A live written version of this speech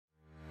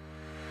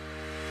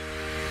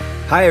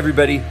Hi,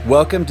 everybody.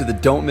 Welcome to the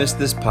Don't Miss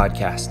This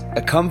podcast,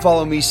 a Come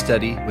Follow Me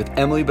study with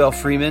Emily Bell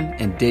Freeman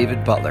and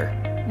David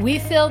Butler. We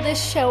fill this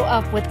show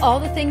up with all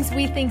the things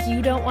we think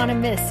you don't want to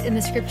miss in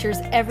the scriptures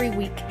every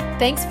week.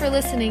 Thanks for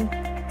listening.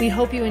 We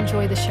hope you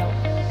enjoy the show.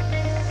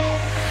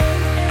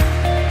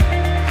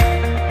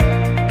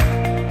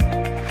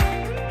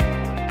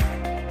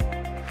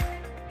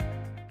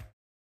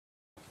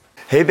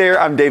 Hey there,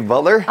 I'm Dave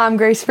Butler. I'm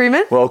Grace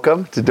Freeman.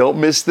 Welcome to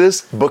Don't Miss This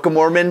Book of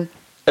Mormon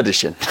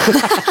edition.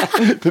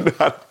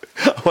 I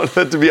want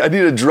that to be, I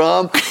need a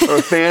drum or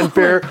a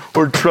fanfare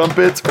or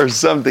trumpets or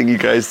something, you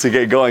guys, to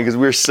get going, because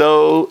we're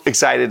so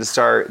excited to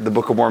start the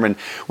Book of Mormon.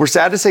 We're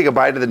sad to say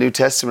goodbye to the New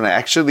Testament. I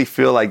actually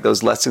feel like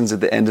those lessons at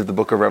the end of the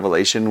Book of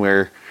Revelation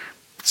were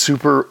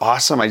super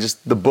awesome.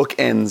 The book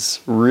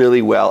ends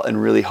really well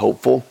and really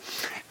hopeful.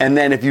 And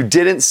then if you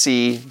didn't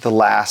see the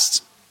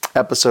last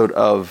episode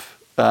of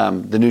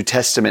the New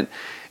Testament,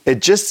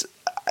 it just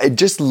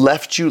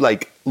left you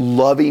like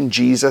loving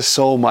Jesus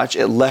so much.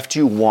 It left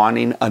you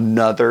wanting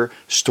another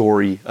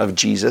story of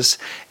Jesus.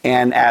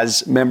 And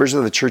as members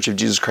of the Church of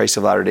Jesus Christ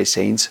of Latter-day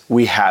Saints,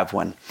 we have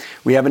one.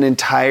 We have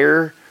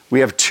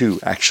two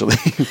actually,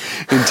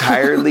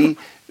 entirely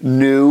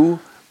new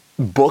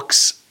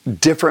books,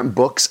 different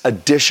books,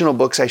 additional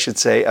books, I should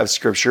say, of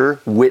Scripture,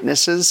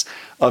 witnesses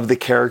of the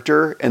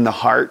character and the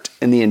heart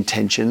and the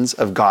intentions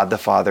of God the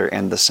Father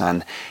and the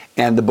Son.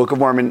 And the Book of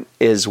Mormon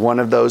is one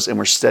of those, and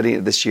we're studying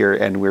it this year,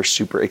 and we're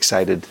super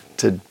excited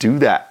to do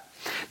that.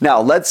 Now,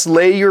 let's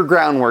lay your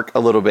groundwork a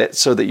little bit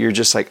so that you're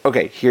just like,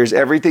 okay, here's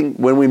everything.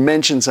 When we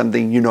mention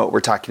something, you know what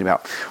we're talking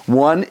about.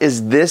 One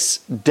is this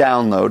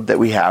download that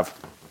we have.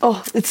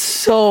 Oh, it's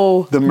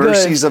so The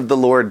Mercies of the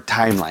Lord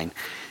timeline.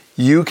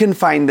 You can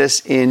find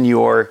this in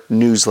your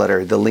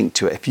newsletter, the link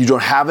to it. If you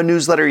don't have a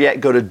newsletter yet,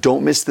 go to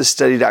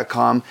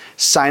don'tmissthisstudy.com,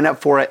 sign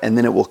up for it, and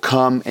then it will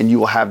come and you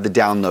will have the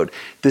download.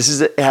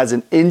 It has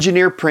an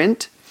engineer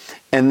print,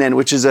 and then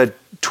which is a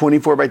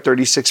 24 by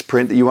 36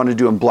 print that you want to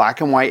do in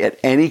black and white at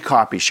any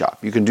copy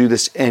shop. You can do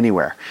this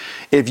anywhere.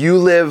 If you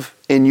live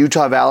in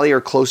Utah Valley or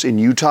close in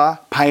Utah,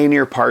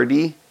 Pioneer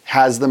Party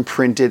has them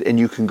printed and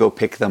you can go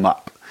pick them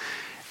up.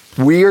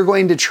 We are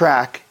going to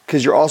track,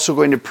 because you're also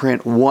going to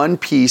print one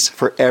piece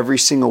for every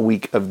single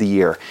week of the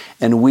year.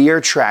 And we are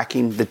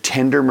tracking the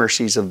tender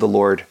mercies of the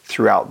Lord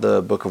throughout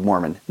the Book of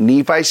Mormon.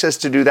 Nephi says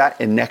to do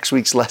that in next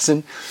week's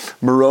lesson.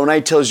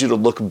 Moroni tells you to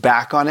look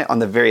back on it on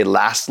the very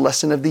last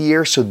lesson of the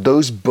year. So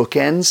those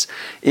bookends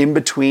in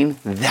between,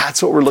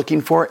 that's what we're looking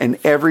for. And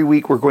every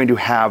week we're going to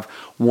have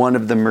one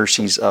of the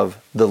mercies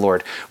of the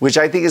Lord, which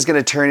I think is going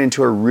to turn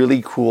into a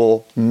really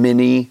cool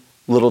mini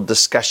little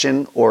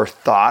discussion or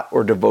thought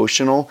or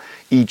devotional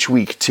each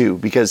week too,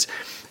 because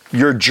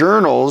your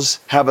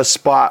journals have a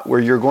spot where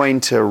you're going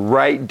to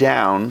write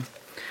down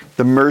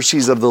the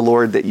mercies of the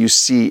Lord that you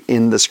see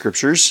in the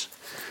scriptures,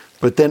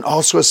 but then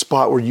also a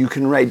spot where you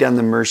can write down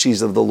the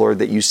mercies of the Lord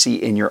that you see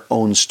in your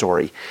own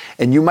story.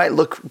 And you might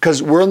look,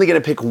 because we're only going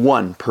to pick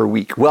one per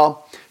week.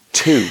 Well,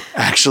 two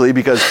actually,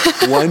 because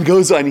one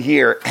goes on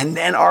here, and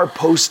then our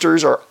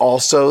posters are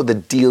also the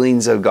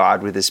dealings of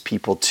God with his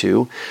people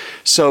too.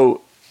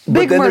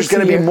 But then there's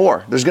going to be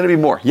more. There's going to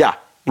be more. Yeah,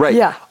 right.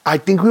 Yeah. I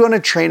think we want to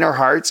train our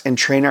hearts and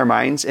train our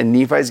minds. And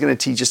Nephi is going to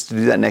teach us to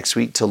do that next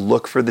week, to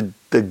look for the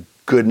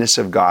goodness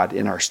of God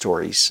in our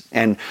stories.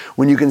 And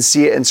when you can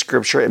see it in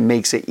Scripture, it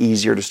makes it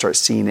easier to start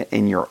seeing it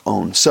in your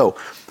own. So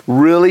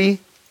really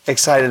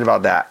excited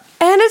about that.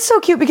 And it's so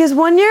cute because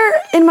one year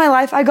in my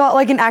life, I got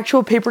like an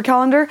actual paper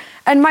calendar.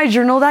 And my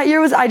journal that year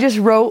was, I just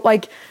wrote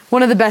like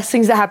one of the best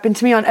things that happened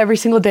to me on every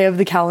single day of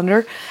the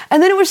calendar.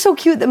 And then it was so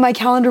cute that my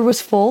calendar was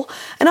full.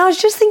 And I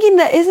was just thinking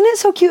that, isn't it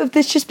so cute if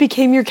this just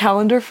became your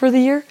calendar for the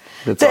year?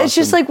 That's that awesome. It's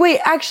just like, wait,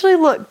 actually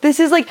look, this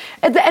is like,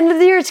 at the end of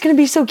the year, it's going to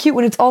be so cute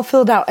when it's all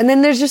filled out. And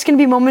then there's just going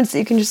to be moments that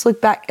you can just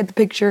look back at the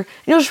picture and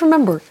you'll just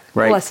remember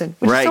the lesson,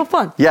 which is so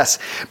fun. Yes,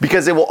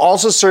 because it will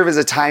also serve as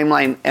a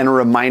timeline and a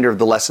reminder of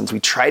the lessons.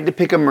 We tried to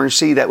pick a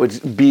mercy that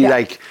would be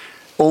like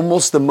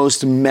almost the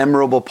most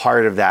memorable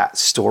part of that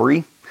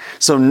story.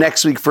 So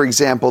next week, for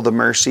example, the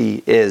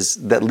mercy is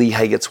that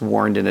Lehi gets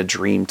warned in a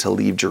dream to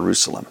leave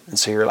Jerusalem. And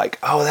so you're like,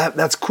 oh,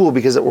 that's cool,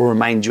 because it will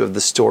remind you of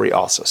the story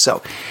also.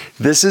 So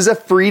this is a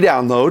free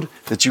download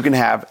that you can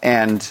have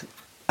and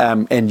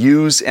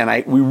use.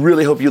 And we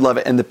really hope you love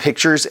it. And the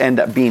pictures end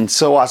up being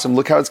so awesome.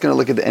 Look how it's going to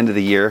look at the end of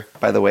the year,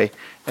 by the way.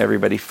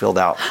 Everybody filled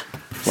out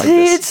like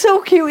this. It's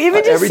so cute.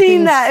 Even just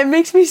seeing that, it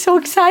makes me so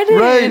excited.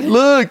 Right,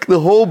 look, the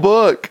whole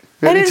book.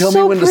 And it's tell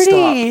so me when pretty. to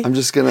stop. I'm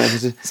just going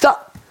to...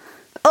 Stop.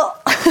 Oh.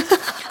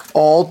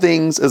 All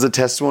things as a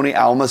testimony,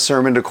 Alma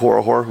sermon to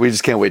Korihor. We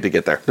just can't wait to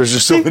get there. There's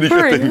just so many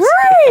good things.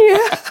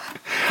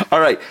 All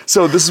right,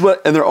 so this is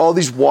and there are all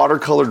these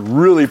watercolored,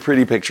 really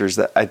pretty pictures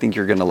that I think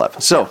you're going to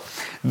love. So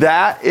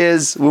that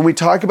is, when we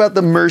talk about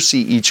the mercy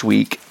each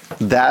week,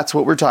 that's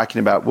what we're talking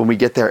about when we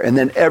get there. And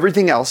then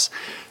everything else,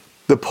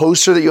 the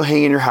poster that you'll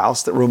hang in your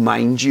house that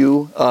reminds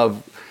you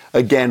of,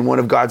 again, one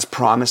of God's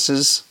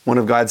promises, one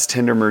of God's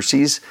tender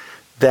mercies,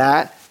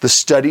 that the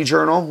study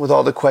journal with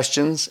all the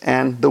questions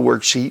and the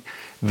worksheet,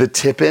 the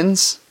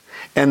tip-ins,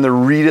 and the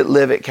Read It,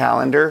 Live It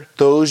calendar,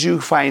 those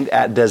you find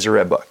at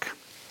Deseret Book.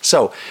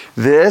 So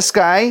this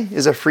guy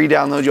is a free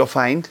download you'll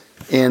find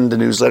in the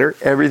newsletter.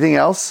 Everything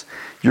else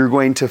you're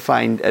going to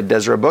find at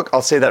Deseret Book.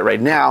 I'll say that right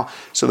now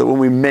so that when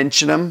we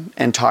mention them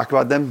and talk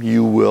about them,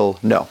 you will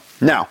know.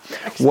 Now,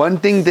 one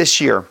thing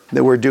this year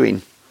that we're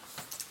doing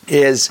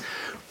is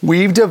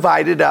we've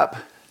divided up.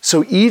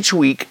 So each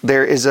week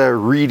there is a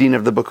reading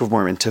of the Book of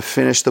Mormon to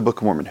finish the Book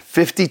of Mormon.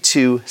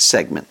 52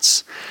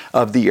 segments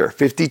of the year,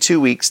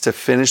 52 weeks to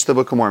finish the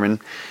Book of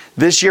Mormon.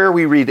 This year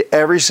we read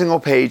every single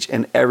page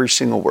and every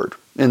single word.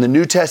 In the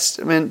New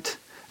Testament,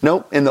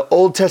 in the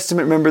Old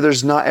Testament, remember,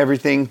 there's not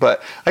everything,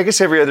 but I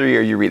guess every other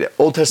year you read it.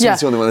 Old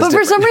Testament's the only one that's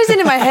different. But for some reason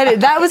in my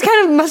head, that was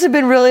must have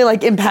been really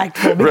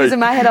impactful, because in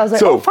my head I was like,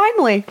 so,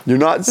 finally. There's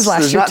not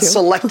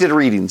selected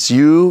readings.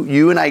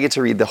 You and I get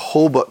to read the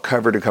whole book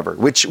cover to cover,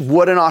 which,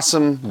 what an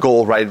awesome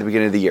goal right at the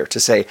beginning of the year, to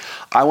say,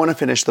 I want to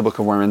finish the Book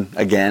of Mormon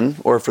again,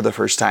 or for the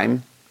first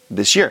time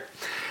this year.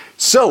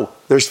 So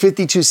there's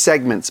 52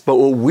 segments, but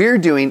what we're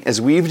doing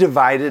is we've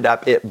divided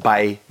up it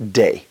by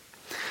day.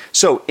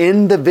 So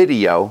in the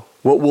video,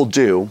 what we'll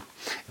do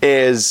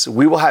is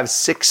we will have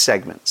 6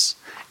 segments,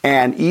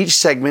 and each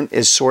segment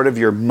is sort of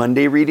your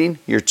Monday reading,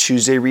 your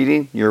Tuesday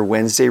reading, your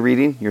Wednesday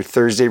reading, your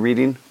Thursday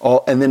reading,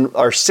 and then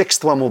our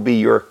 6th one will be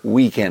your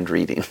weekend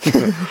reading.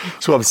 So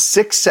we'll have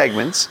 6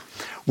 segments.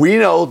 We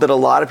know that a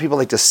lot of people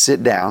like to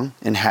sit down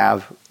and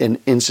have an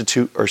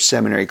institute or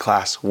seminary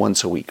class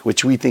once a week,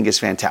 which we think is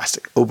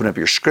fantastic. Open up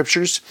your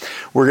scriptures.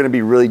 We're going to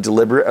be really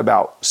deliberate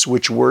about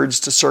which words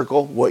to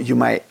circle, what you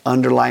might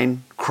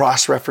underline,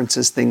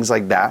 cross-references, things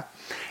like that.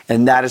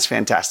 And that is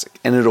fantastic.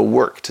 And it'll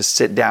work to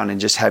sit down and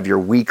just have your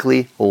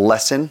weekly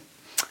lesson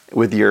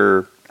with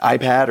your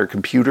iPad or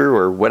computer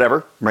or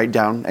whatever right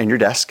down on your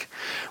desk.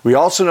 We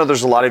also know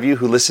there's a lot of you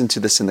who listen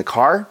to this in the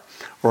car,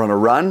 or on a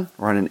run,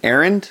 or on an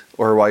errand,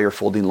 or while you're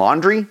folding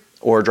laundry,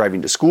 or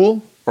driving to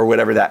school, or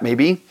whatever that may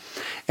be.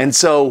 And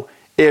so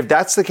if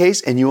that's the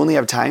case, and you only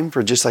have time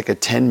for just a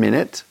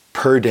 10-minute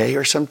per day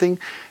or something,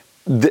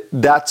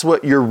 that's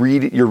what your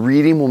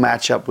reading will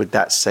match up with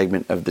that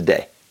segment of the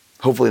day.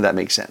 Hopefully that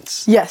makes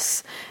sense.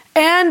 Yes.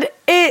 And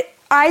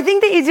I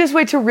think the easiest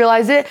way to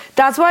realize it,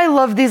 that's why I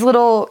love these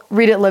little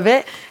Read It, Live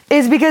It,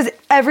 is because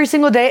every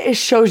single day it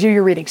shows you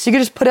your reading. So you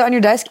can just put it on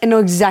your desk and know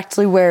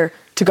exactly where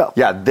to go.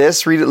 Yeah,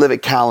 this Read It, Live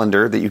It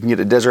calendar that you can get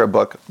at Deseret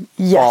Book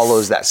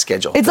follows that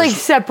schedule. It's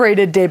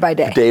separated day by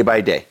day. Day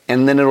by day.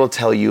 And then it'll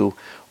tell you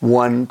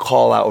one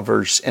call out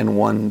verse and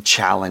one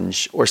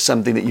challenge or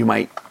something that you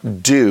might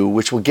do,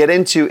 which we'll get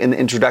into in the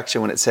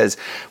introduction when it says,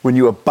 when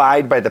you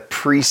abide by the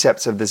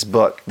precepts of this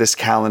book, this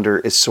calendar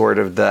is sort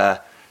of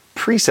the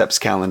precepts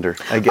calendar,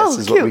 I guess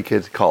is what we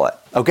could call it.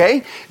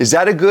 Okay? Is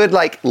that a good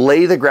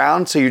lay the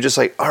ground? So you're just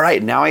all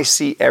right, now I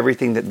see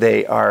everything that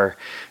they are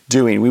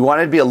doing. We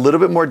wanted to be a little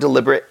bit more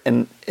deliberate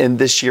in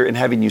this year in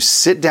having you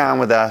sit down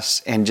with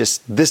us and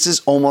this is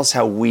almost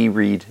how we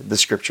read the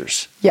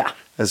scriptures. Yeah.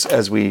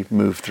 As we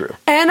move through.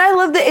 And I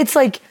love that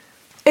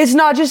it's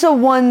not just a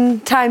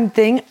one-time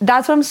thing.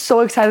 That's what I'm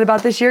so excited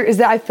about this year, is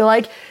that I feel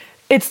like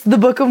it's the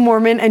Book of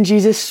Mormon and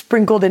Jesus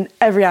sprinkled in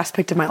every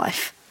aspect of my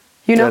life.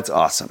 That's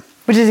awesome.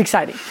 Which is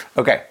exciting.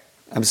 Okay.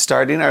 I'm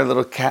starting our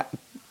little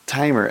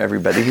timer,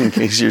 everybody, in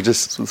case you're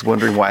just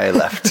wondering why I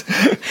left.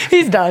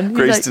 He's done.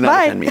 Grace did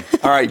not offend me.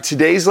 All right.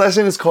 Today's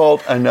lesson is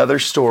called Another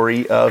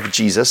Story of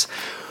Jesus.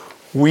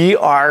 We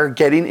are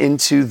getting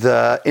into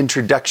the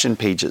introduction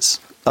pages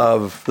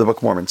of the Book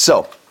of Mormon.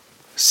 So,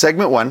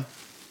 segment 1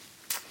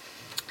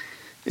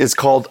 is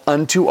called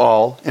Unto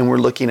All, and we're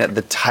looking at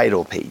the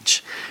title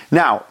page.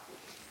 Now,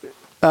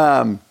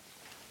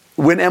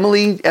 when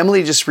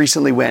Emily just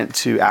recently went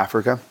to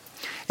Africa,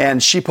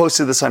 and she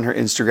posted this on her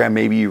Instagram.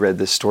 Maybe you read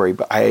this story,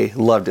 but I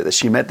loved it. That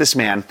she met this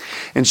man,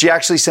 and she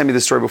actually sent me the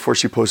story before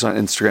she posted on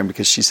Instagram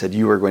because she said,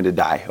 you are going to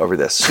die over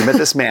this. She met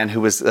this man who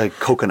was a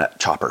coconut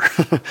chopper,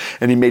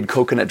 and he made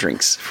coconut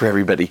drinks for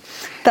everybody.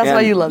 That's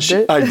why you loved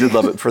it? I did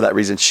love it for that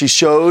reason. She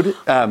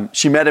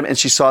met him, and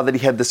she saw that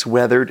he had this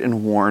weathered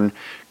and worn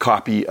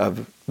copy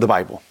of the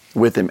Bible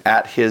with him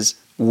at his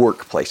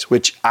workplace,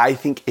 which I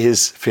think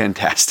is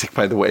fantastic,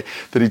 by the way,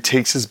 that he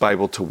takes his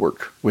Bible to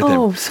work with him.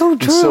 Oh, so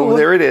true. And so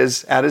there it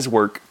is at his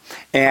work,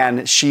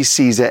 and she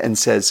sees it and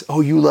says,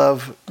 oh, you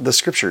love the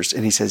scriptures?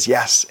 And he says,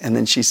 yes. And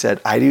then she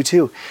said, I do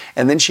too.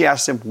 And then she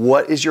asked him,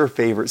 what is your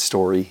favorite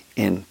story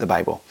in the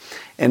Bible?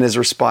 And his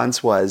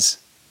response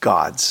was,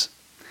 God's.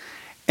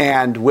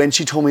 And when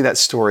she told me that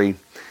story,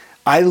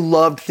 I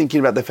loved thinking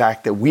about the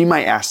fact that we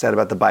might ask that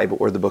about the Bible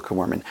or the Book of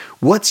Mormon.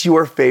 What's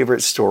your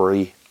favorite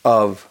story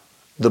of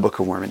the Book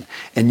of Mormon?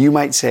 And you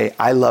might say,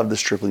 I love the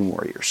Stripling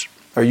Warriors.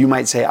 Or you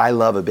might say, I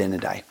love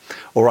Abinadi.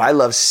 Or I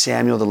love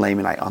Samuel the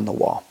Lamanite on the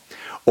wall.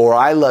 Or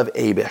I love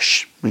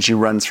Abish when she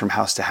runs from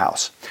house to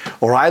house.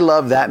 Or I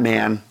love that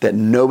man that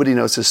nobody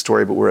knows his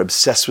story, but we're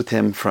obsessed with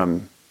him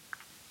from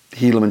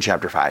Helaman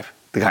chapter 5.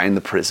 The guy in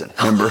the prison.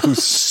 Remember,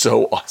 who's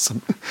so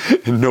awesome.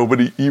 And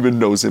nobody even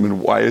knows him.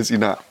 And why is he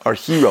not our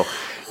hero?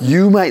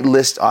 You might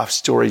list off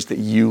stories that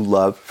you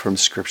love from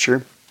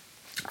Scripture.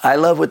 I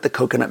love what the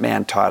coconut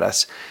man taught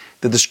us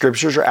that the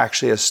scriptures are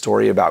actually a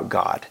story about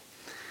God.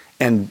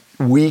 And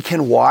we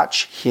can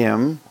watch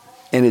him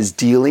and his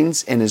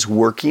dealings and his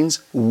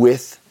workings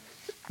with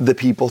the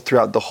people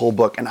throughout the whole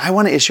book. And I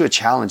want to issue a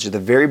challenge at the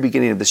very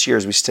beginning of this year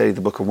as we study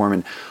the Book of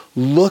Mormon.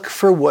 Look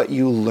for what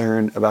you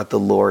learn about the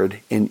Lord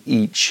in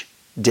each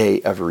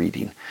day of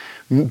reading.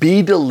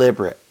 Be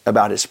deliberate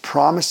about his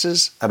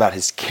promises, about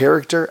his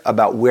character,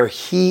 about where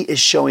he is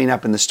showing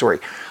up in the story.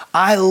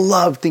 I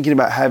love thinking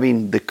about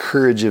having the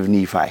courage of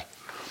Nephi,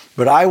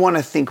 but I want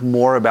to think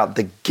more about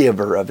the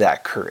giver of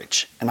that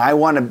courage. And I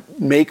want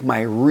to make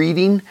my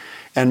reading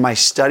and my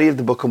study of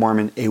the Book of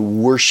Mormon a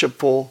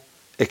worshipful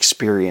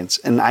experience.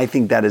 And I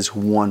think that is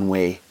one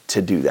way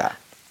to do that.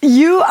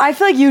 I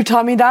feel like you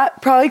taught me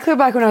that probably clear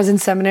back when I was in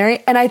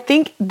seminary. And I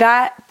think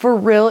that for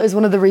real is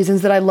one of the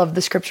reasons that I love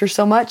the scripture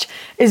so much,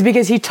 is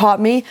because he taught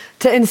me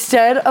to,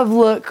 instead of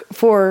look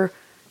for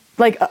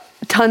like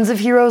tons of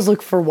heroes,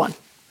 look for one,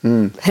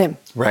 him.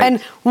 Right.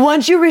 And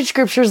once you read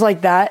scriptures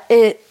like that,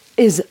 it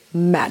is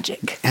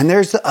magic. And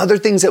there's the other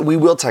things that we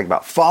will talk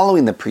about,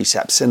 following the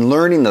precepts and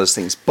learning those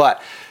things.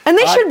 And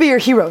they should be your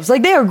heroes.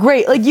 Like, they are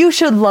great. Like, you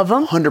should love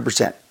them.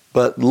 100%.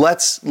 But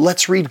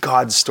let's read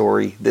God's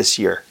story this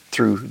year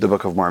through the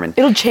Book of Mormon.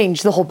 It'll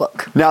change the whole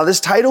book. Now, this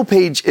title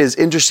page is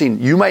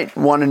interesting. You might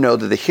want to know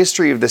that the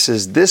history of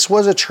this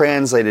was a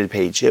translated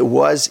page. It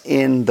was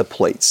in the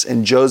plates.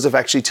 And Joseph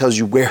actually tells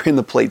you where in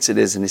the plates it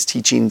is in his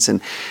teachings.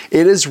 And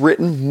it is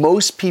written,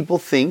 most people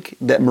think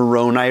that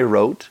Moroni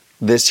wrote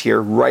this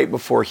here right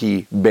before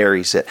he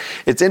buries it.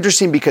 It's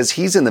interesting because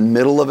he's in the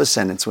middle of a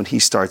sentence when he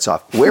starts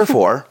off.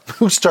 Wherefore,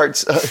 who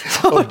starts?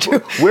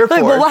 True. Wherefore?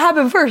 Like, well, what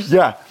happened first?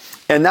 Yeah.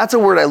 And that's a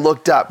word I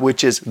looked up,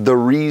 which is the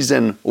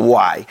reason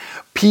why.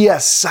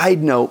 P.S.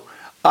 Side note,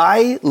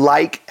 online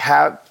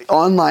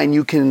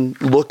you can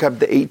look up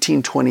the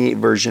 1828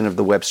 version of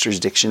the Webster's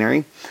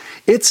Dictionary.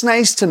 It's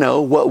nice to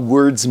know what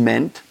words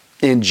meant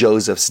in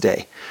Joseph's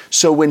day.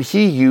 So when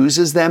he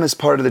uses them as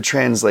part of the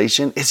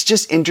translation, it's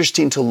just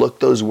interesting to look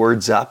those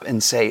words up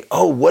and say,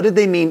 oh, what did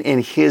they mean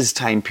in his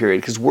time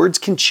period? Because words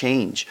can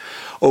change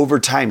over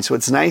time. So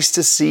it's nice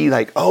to see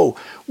like, oh,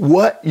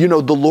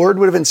 the Lord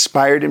would have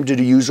inspired him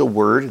to use a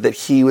word that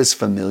he was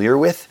familiar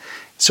with.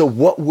 So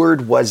what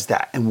word was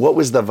that? And what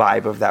was the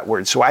vibe of that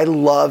word? So I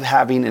love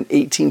having an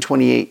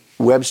 1828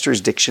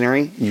 Webster's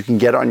Dictionary. You can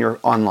get on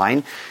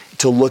online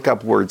to look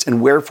up words.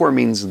 And wherefore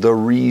means the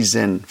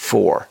reason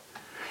for.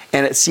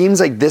 And it seems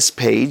like this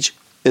page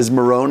is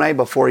Moroni,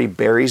 before he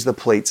buries the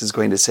plates, is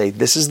going to say,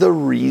 this is the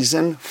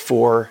reason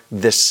for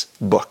this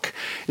book.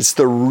 It's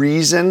the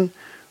reason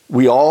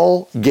we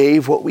all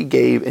gave what we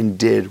gave and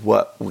did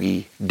what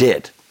we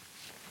did.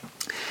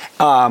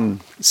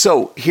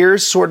 So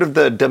here's sort of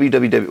the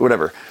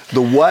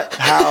the what,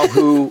 how,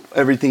 who,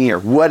 everything here.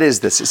 What is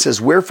this? It says,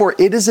 wherefore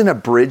it is an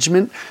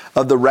abridgment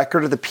of the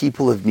record of the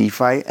people of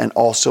Nephi and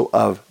also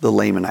of the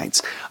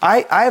Lamanites.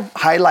 I've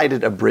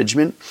highlighted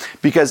abridgment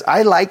because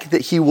I like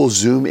that he will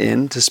zoom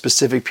in to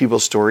specific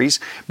people's stories.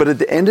 But at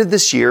the end of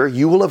this year,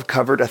 you will have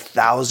covered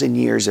 1,000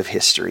 years of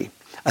history,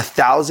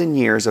 1,000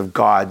 years of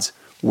God's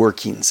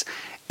workings.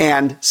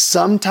 And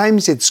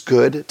sometimes it's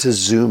good to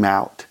zoom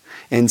out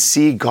and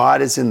see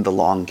God is in the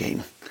long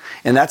game.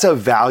 And that's a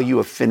value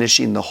of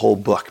finishing the whole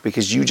book,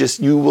 because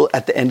you will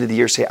at the end of the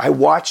year say, I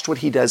watched what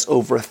he does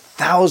over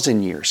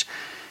 1,000 years.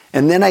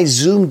 And then I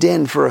zoomed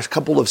in for a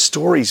couple of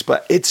stories,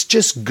 but it's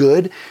just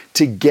good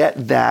to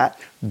get that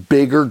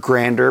bigger,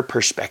 grander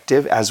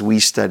perspective as we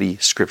study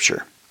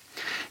scripture.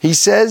 He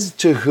says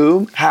to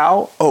whom,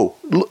 how,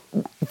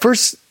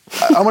 first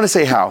I want to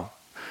say how.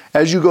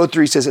 As you go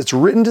through, he says, it's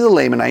written to the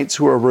Lamanites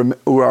who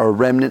are a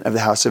remnant of the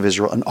house of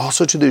Israel, and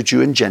also to the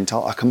Jew and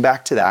Gentile. I'll come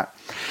back to that.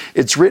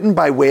 It's written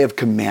by way of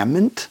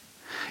commandment.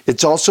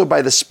 It's also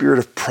by the spirit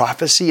of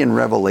prophecy and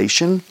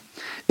revelation.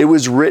 It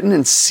was written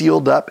and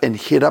sealed up and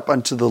hid up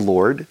unto the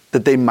Lord,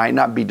 that they might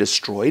not be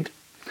destroyed.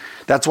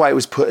 That's why it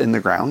was put in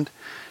the ground.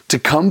 To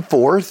come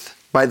forth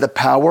by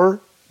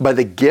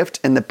the gift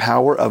and the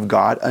power of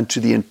God unto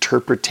the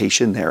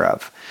interpretation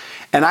thereof.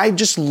 And I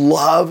just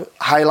love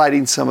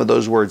highlighting some of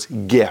those words: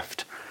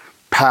 gift,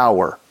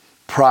 power,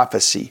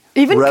 prophecy,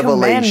 even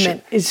revelation.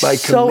 Commandment is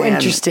so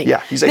interesting.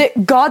 Yeah, he's like,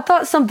 that God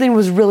thought something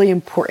was really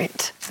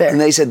important there. And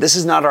they said, this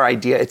is not our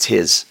idea, it's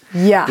his.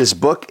 Yeah. This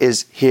book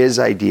is his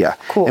idea.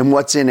 Cool. And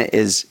what's in it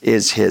is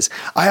his.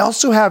 I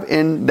also have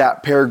in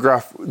that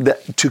paragraph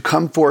that to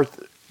come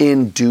forth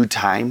in due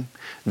time,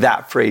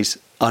 that phrase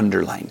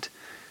underlined.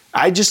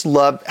 I just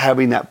love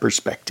having that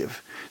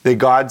perspective. That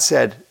God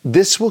said,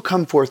 this will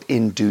come forth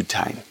in due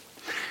time.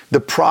 The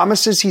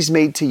promises he's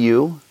made to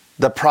you,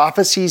 the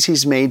prophecies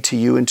he's made to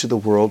you and to the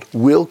world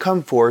will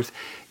come forth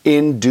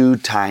in due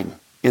time,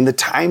 in the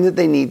time that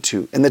they need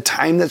to, in the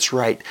time that's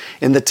right,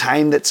 in the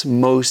time that's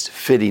most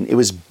fitting. It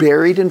was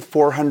buried in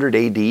 400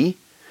 AD.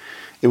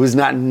 It was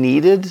not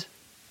needed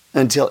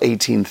until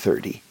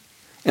 1830.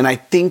 And I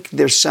think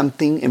there's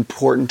something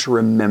important to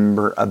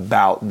remember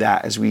about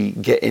that as we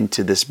get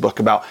into this book,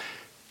 about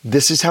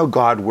this is how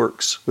God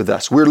works with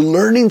us. We're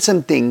learning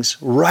some things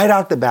right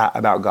out the bat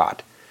about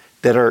God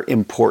that are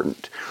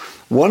important.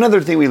 One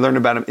other thing we learn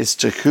about him is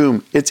to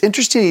whom. It's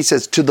interesting, he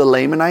says, to the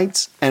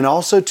Lamanites and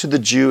also to the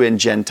Jew and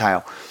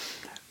Gentile.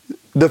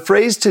 The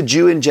phrase to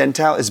Jew and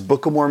Gentile is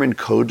Book of Mormon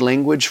code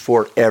language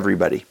for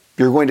everybody.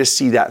 You're going to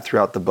see that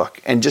throughout the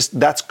book. And just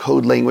that's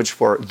code language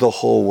for the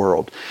whole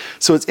world.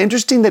 So it's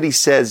interesting that he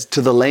says to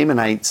the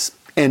Lamanites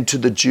and to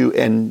the Jew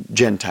and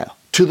Gentile.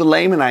 To the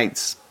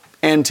Lamanites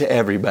and to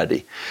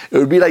everybody. It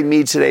would be like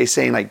me today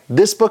saying, like,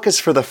 this book is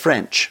for the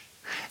French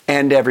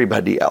and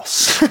everybody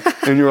else.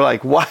 And you're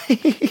like, why?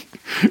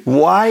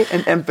 Why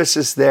an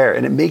emphasis there?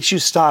 And it makes you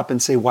stop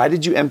and say, why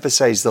did you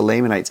emphasize the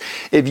Lamanites?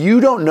 If you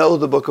don't know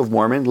the Book of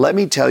Mormon, let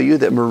me tell you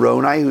that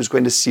Moroni, who's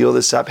going to seal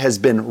this up, has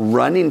been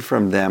running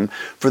from them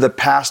for the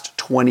past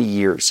 20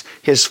 years.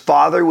 His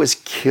father was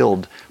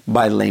killed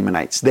by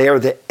Lamanites. They are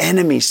the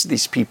enemies to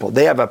these people.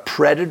 They have a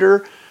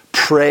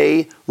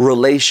predator-prey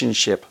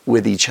relationship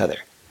with each other.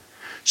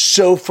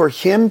 So for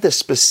him to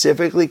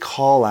specifically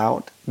call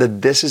out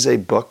that this is a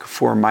book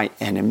for my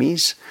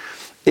enemies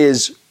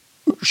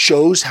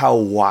shows how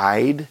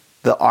wide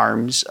the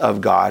arms of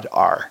God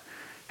are,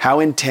 how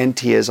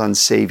intent he is on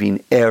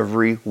saving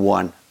every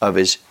one of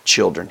his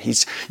children.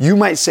 You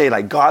might say,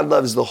 like, God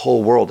loves the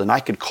whole world, and I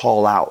could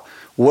call out,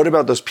 what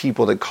about those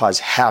people that cause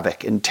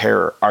havoc and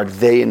terror? Are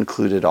they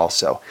included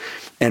also?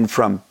 And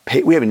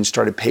we haven't even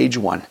started page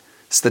 1.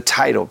 It's the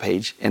title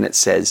page, and it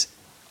says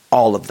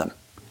all of them,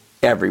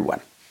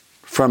 everyone,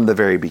 from the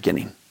very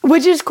beginning.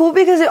 Which is cool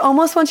because it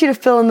almost wants you to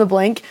fill in the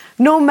blank.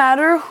 No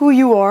matter who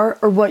you are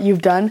or what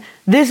you've done,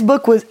 this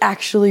book was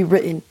actually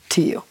written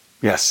to you.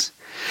 Yes.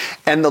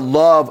 And the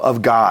love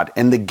of God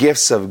and the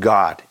gifts of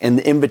God and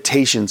the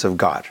invitations of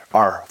God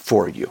are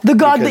for you. The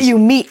God that you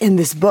meet in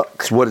this book.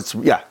 It's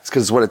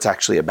because it's what it's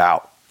actually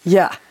about.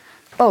 Yeah.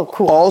 Oh,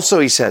 cool. Also,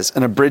 he says,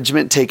 an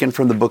abridgment taken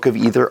from the book of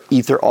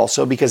Ether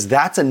also, because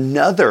that's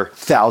another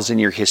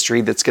 1,000-year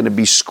history that's going to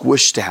be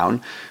squished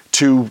down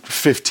to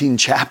 15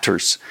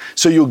 chapters.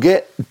 So you'll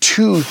get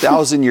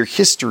 2,000-year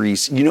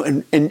histories,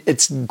 and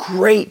it's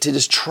great to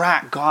just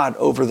track God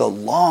over the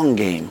long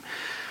game.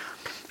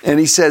 And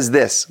he says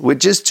this,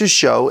 which is to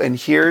show, and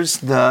here's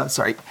the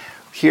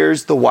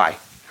why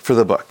for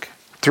the book.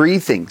 3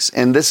 things,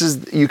 and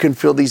you can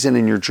fill these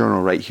in your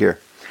journal right here.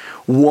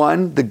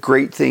 1, the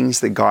great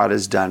things that God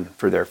has done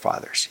for their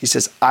fathers. He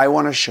says, I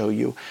want to show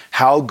you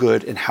how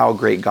good and how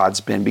great God's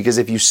been, because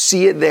if you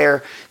see it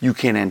there, you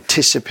can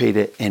anticipate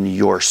it in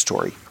your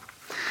story.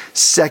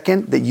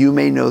 2, that you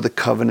may know the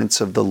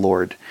covenants of the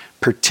Lord,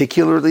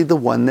 particularly the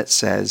one that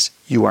says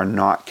you are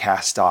not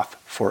cast off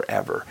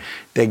forever.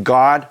 That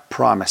God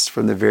promised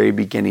from the very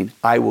beginning,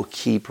 I will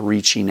keep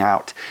reaching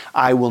out.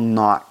 I will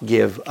not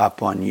give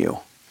up on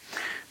you.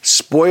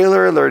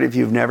 Spoiler alert, if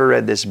you've never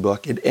read this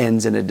book, it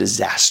ends in a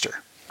disaster.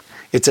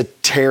 It's a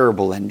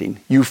terrible ending.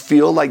 You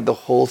feel like the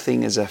whole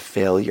thing is a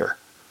failure.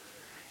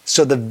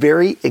 So the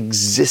very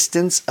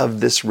existence of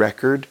this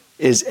record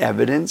is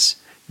evidence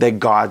that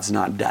God's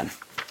not done.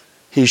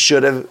 He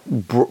should have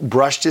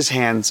brushed his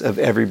hands of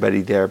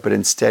everybody there, but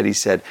instead he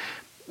said,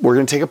 we're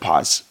going to take a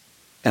pause,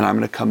 and I'm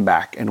going to come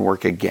back and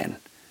work again.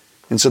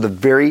 And so the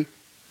very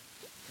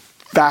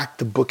fact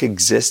the book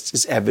exists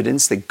is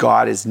evidence that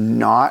God is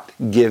not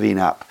giving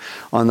up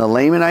on the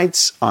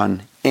Lamanites,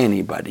 on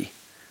anybody.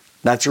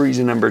 That's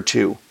reason number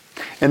 2.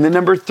 And then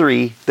number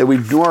 3 that we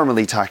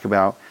normally talk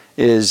about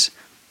is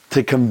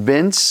to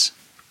convince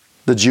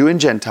the Jew and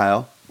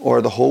Gentile,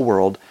 or the whole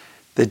world,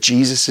 that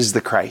Jesus is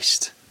the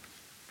Christ,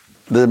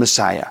 the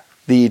Messiah,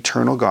 the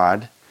eternal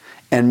God,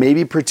 and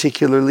maybe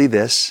particularly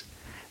this,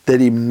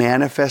 that he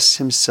manifests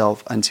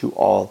himself unto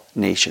all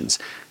nations.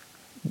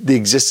 The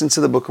existence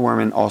of the Book of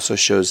Mormon also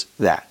shows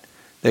that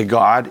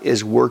God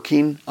is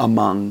working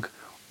among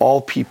all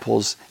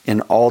peoples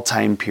in all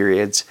time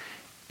periods,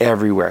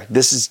 everywhere.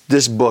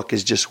 This book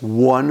is just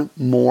one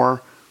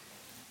more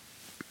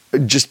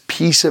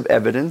piece of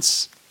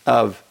evidence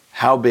of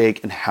how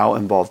big and how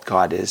involved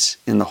God is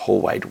in the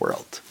whole wide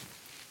world.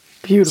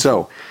 Beautiful.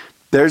 So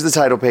there's the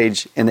title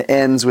page, and it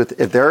ends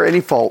with, if there are any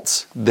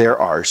faults, they're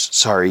ours.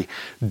 Sorry.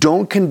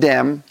 Don't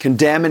condemn.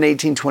 Condemn in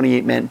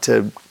 1828 meant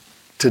to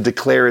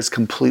declare as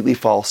completely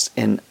false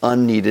and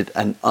unneeded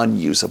and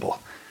unusable.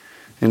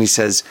 And he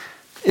says,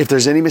 if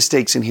there's any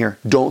mistakes in here,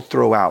 don't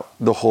throw out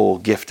the whole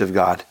gift of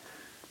God.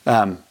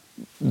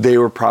 They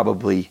were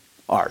probably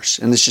ours.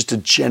 And it's just a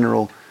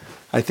general,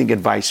 I think,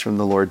 advice from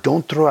the Lord.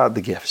 Don't throw out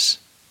the gifts,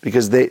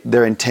 because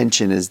their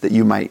intention is that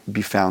you might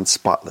be found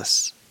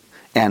spotless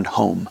and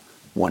home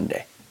one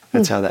day.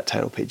 That's how that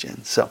title page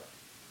ends. So,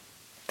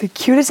 the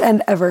cutest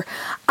end ever.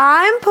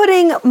 I'm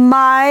putting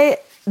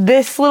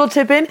this little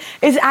tip in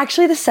is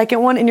actually the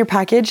second one in your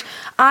package.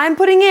 I'm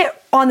putting it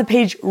on the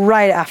page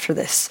right after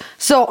this.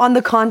 So on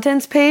the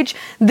contents page,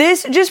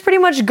 this just pretty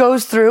much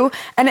goes through,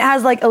 and it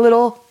has like a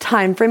little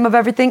time frame of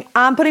everything.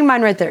 I'm putting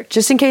mine right there,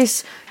 just in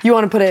case you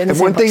want to put it in the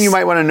same place. One thing you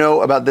might want to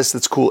know about this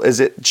that's cool is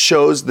it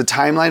shows the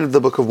timeline of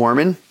the Book of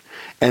Mormon,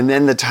 and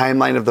then the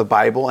timeline of the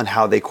Bible and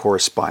how they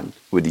correspond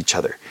with each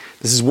other.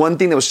 This is one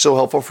thing that was so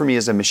helpful for me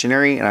as a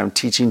missionary, and I'm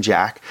teaching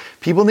Jack.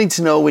 People need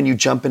to know when you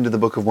jump into the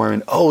Book of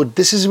Mormon, oh,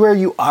 this is where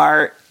you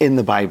are in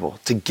the Bible,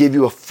 to give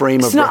you a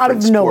frame of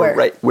reference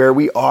for where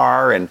we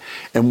are and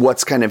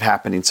what's kind of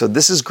happening. So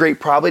this is great,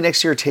 probably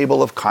next to your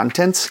table of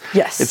contents.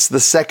 Yes. It's the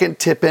second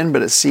tip-in,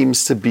 but it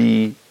seems to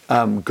be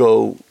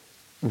go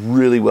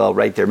really well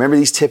right there. Remember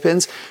these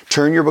tip-ins?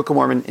 Turn your Book of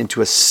Mormon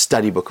into a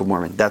study Book of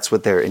Mormon. That's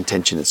what their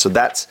intention is. So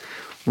that's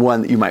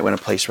one that you might want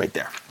to place right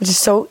there. Which is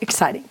so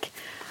exciting.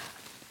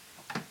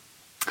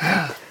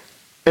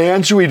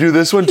 And should we do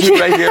this one too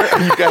right here?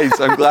 You guys,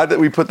 I'm glad that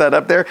we put that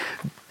up there.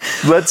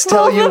 Let's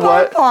tell you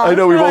what. I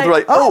know we both were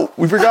like, oh,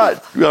 we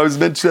forgot. I was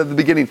mentioning at the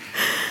beginning.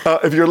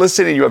 If you're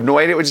listening and you have no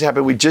idea what just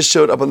happened, we just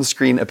showed up on the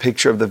screen a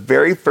picture of the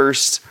very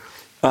first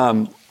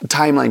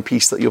timeline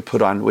piece that you'll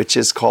put on, which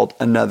is called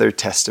Another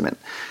Testament.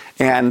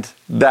 And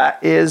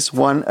that is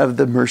one of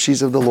the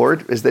mercies of the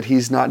Lord, is that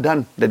he's not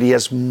done, that he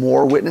has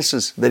more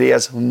witnesses, that he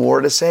has more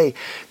to say,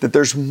 that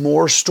there's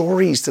more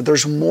stories, that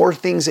there's more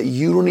things that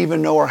you don't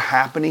even know are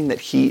happening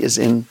that he is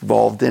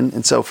involved in.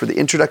 And so for the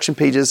introduction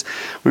pages,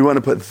 we want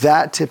to put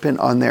that tip-in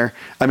on there.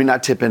 I mean,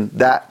 not tip-in,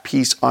 that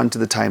piece onto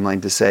the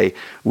timeline to say,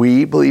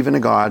 we believe in a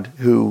God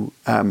who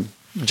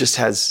just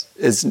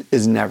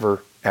is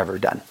never, ever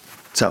done.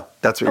 So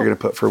that's what you're going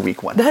to put for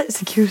week 1. That's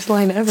the cutest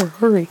line ever.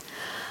 Hurry.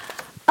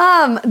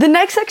 The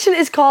next section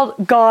is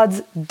called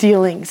God's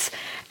Dealings.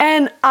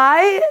 And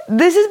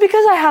this is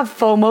because I have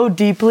FOMO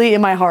deeply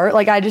in my heart.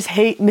 Like, I just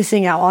hate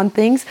missing out on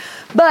things.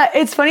 But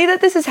it's funny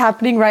that this is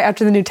happening right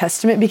after the New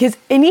Testament, because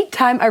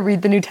anytime I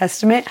read the New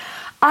Testament,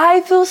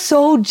 I feel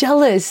so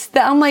jealous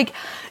that I'm like,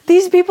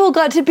 these people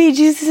got to be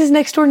Jesus'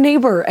 next door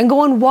neighbor and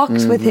go on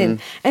walks with him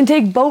and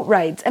take boat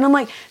rides. And I'm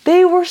like,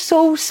 they were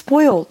so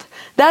spoiled.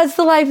 That's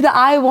the life that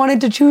I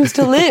wanted to choose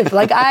to live.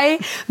 Like,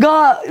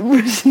 that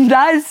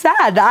is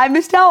sad. I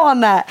missed out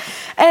on that.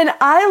 And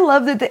I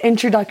love that the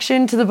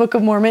introduction to the Book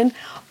of Mormon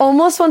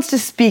almost wants to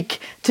speak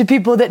to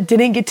people that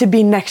didn't get to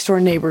be next door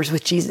neighbors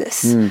with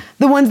Jesus.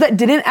 The ones that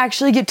didn't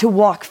actually get to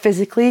walk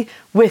physically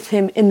with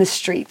him in the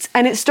streets.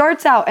 And it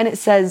starts out and it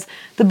says,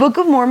 the Book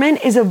of Mormon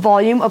is a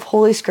volume of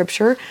Holy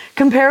Scripture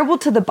comparable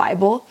to the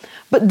Bible,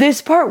 but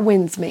this part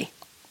wins me.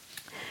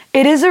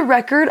 It is a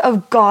record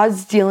of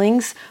God's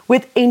dealings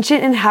with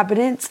ancient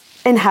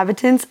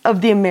inhabitants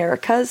of the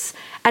Americas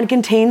and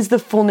contains the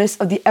fullness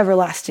of the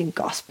everlasting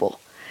gospel.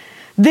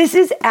 This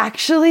is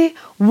actually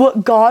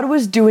what God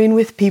was doing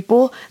with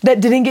people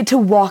that didn't get to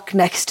walk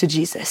next to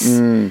Jesus.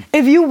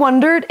 If you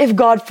wondered if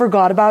God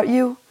forgot about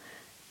you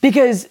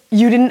because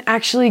you didn't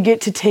actually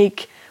get to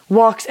take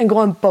walks and go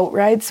on boat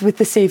rides with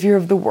the Savior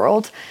of the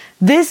world,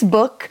 this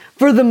book,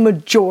 for the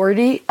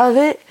majority of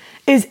it,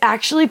 is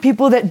actually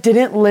people that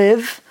didn't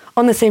live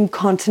on the same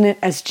continent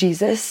as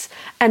Jesus,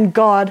 and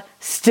God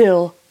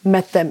still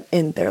met them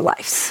in their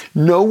lives.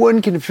 No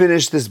one can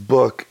finish this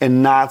book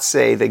and not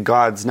say that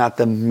God's not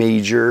the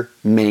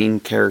main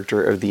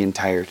character of the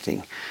entire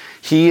thing.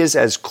 He is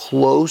as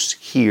close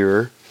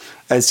here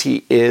as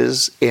he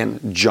is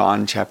in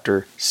John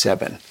chapter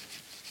 7.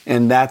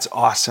 And that's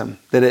awesome,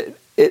 that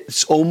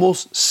it's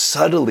almost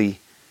subtly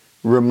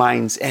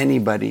reminds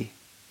anybody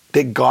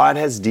that God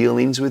has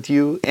dealings with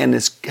you and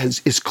is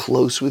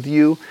close with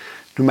you,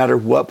 no matter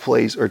what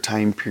place or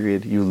time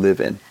period you live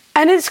in.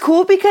 And it's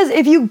cool because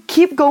if you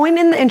keep going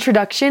in the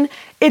introduction,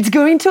 it's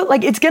going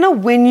to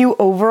win you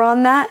over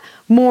on that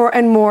more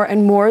and more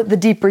and more the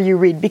deeper you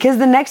read, because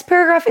the next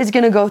paragraph is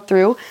going to go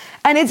through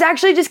and it's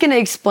actually just going to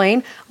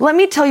explain, let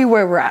me tell you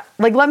where we're at.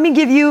 Like, let me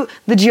give you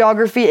the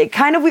geography.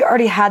 We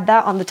already had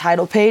that on the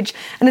title page,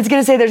 and it's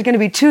going to say there's going to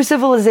be 2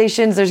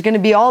 civilizations. There's going to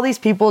be all these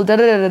people,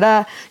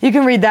 da-da-da-da-da. You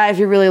can read that if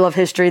you really love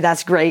history.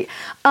 That's great.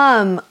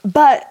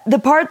 But the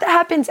part that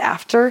happens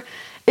after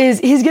is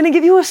he's going to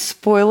give you a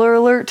spoiler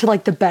alert to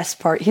like the best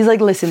part. He's like,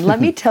 listen, let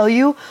me tell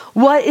you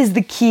what is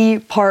the key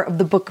part of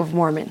the Book of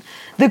Mormon.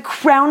 The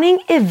crowning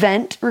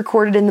event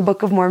recorded in the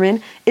Book of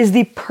Mormon is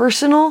the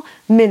personal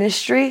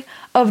ministry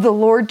of the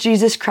Lord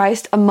Jesus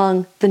Christ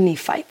among the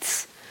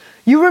Nephites.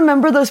 You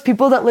remember those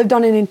people that lived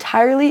on an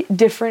entirely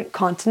different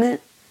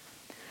continent?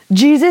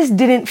 Jesus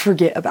didn't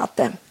forget about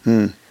them.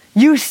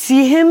 You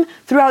see him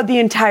throughout the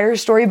entire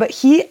story, but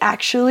he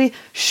actually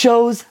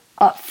shows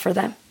up for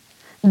them.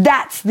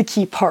 That's the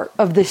key part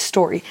of this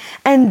story.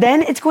 And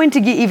then it's going to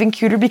get even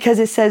cuter because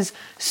it says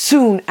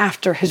soon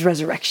after his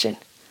resurrection.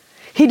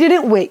 He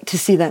didn't wait to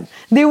see them.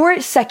 They were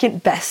at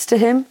second best to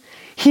him.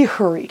 He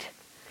hurried.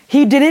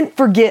 He didn't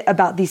forget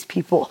about these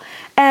people.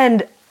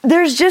 And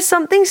there's just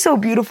something so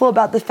beautiful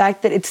about the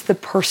fact that it's the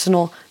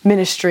personal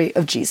ministry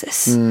of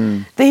Jesus.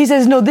 That he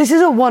says, no, this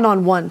is a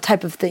one-on-one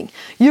type of thing.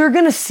 You're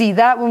going to see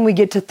that when we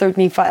get to 3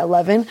 Nephi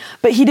 11,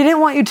 but he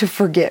didn't want you to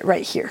forget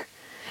right here.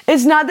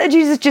 It's not that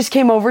Jesus just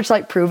came over to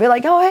like prove it,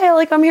 like, oh, hey,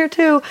 like I'm here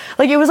too.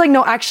 Like, it was like,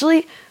 no,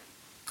 actually,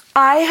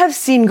 I have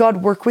seen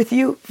God work with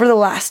you for the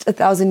last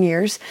 1,000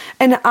 years,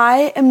 and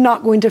I am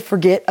not going to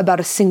forget about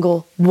a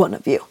single one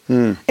of you.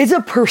 It's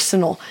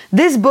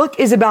this book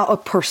is about a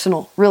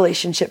personal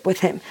relationship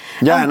with him.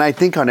 Yeah, and I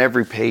think on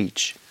every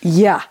page.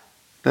 Yeah.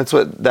 That's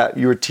what that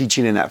you were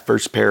teaching in that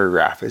first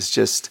paragraph. Is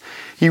just,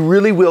 he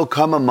really will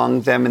come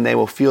among them, and they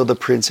will feel the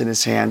prints in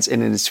his hands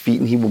and in his feet,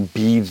 and he will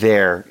be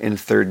there in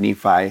 3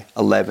 Nephi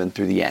 11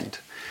 through the end,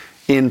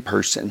 in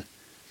person.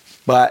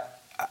 But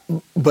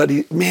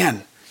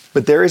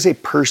there is a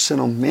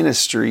personal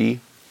ministry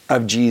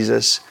of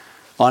Jesus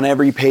on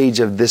every page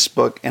of this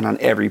book and on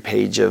every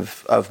page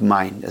of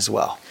mine as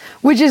well.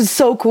 Which is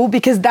so cool,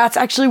 because that's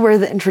actually where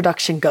the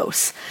introduction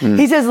goes.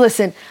 He says,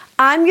 listen,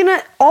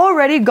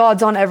 already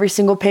God's on every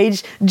single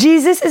page.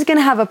 Jesus is going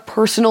to have a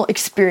personal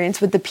experience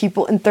with the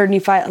people in 3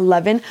 Nephi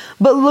 11.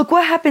 But look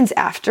what happens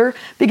after,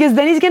 because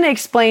then he's going to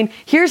explain,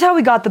 here's how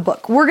we got the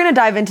book. We're going to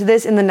dive into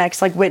this in the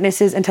next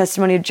witnesses and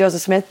testimony of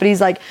Joseph Smith. But he's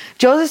like,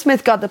 Joseph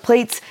Smith got the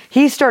plates.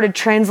 He started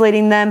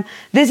translating them.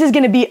 This is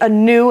going to be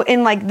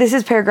this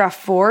is paragraph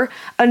 4,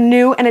 a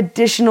new and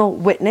additional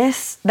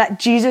witness that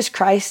Jesus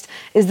Christ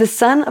is the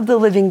Son of the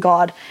living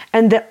God,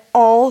 and that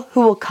all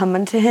who will come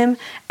unto him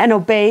and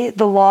obey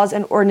the laws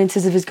and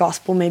ordinances of his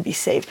gospel may be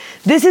saved.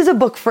 This is a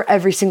book for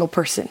every single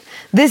person.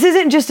 This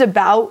isn't just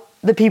about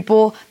the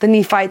people, the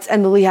Nephites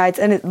and the Lehites,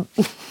 and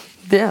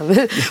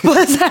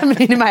what's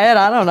happening in my head,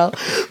 I don't know.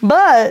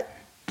 But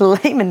the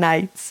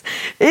Lamanites,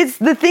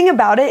 the thing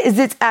about it is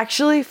it's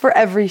actually for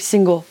every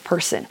single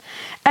person.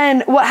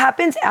 And what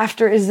happens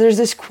after is there's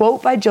this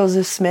quote by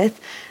Joseph Smith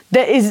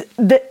that is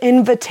the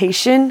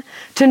invitation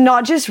to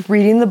not just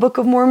reading the Book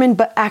of Mormon,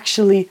 but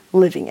actually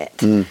living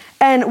it.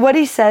 And what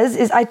he says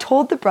is, I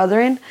told the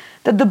brethren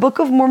that the Book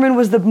of Mormon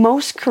was the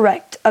most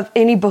correct of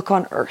any book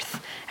on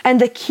earth and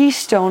the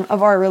keystone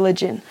of our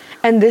religion.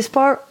 And this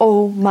part,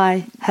 oh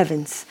my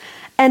heavens.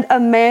 And a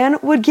man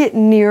would get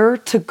nearer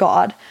to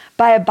God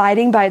by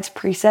abiding by its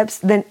precepts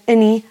than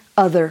any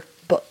other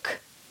book.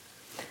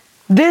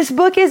 This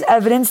book is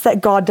evidence that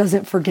God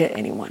doesn't forget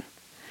anyone.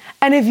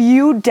 And if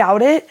you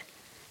doubt it,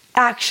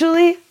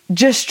 actually,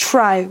 just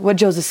try what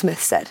Joseph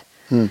Smith said.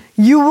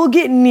 You will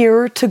get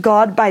nearer to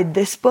God by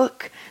this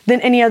book than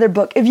any other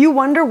book. If you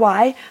wonder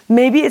why,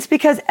 maybe it's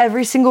because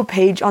every single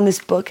page on this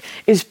book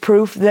is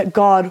proof that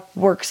God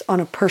works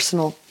on a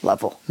personal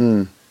level.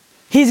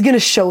 He's going to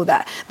show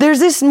that. There's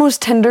this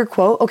most tender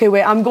quote. Okay,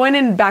 wait, I'm going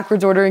in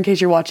backwards order in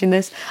case you're watching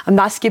this. I'm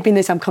not skipping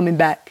this. I'm coming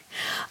back.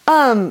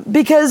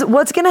 Because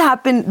what's going to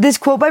happen, this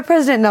quote by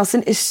President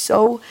Nelson is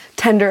so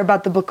tender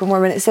about the Book of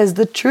Mormon. It says,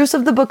 the truths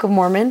of the Book of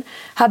Mormon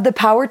have the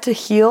power to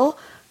heal,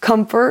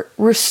 comfort,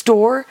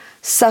 restore,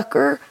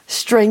 succor,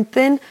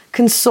 strengthen,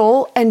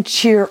 console, and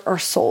cheer our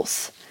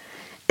souls.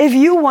 If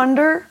you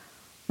wonder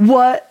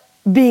what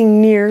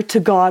being near to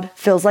God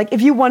feels like,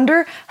 if you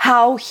wonder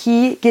how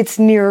he gets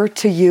nearer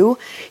to you,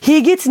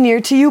 he gets near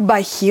to you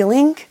by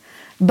healing,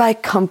 by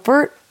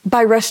comfort,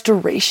 by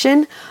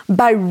restoration,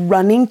 by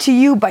running to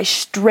you, by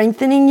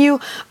strengthening you,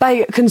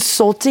 by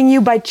consulting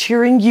you, by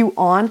cheering you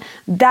on.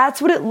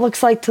 That's what it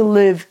looks like to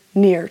live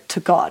near to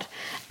God.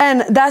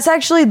 And that's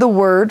actually the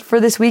word for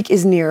this week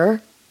is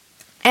nearer.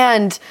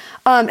 And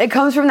it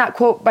comes from that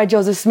quote by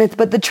Joseph Smith,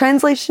 but the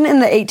translation in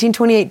the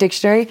 1828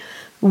 dictionary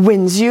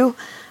wins you,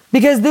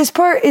 because this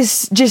part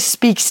just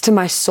speaks to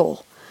my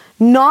soul.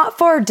 Not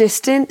far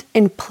distant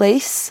in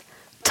place,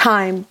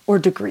 time, or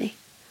degree.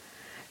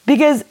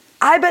 Because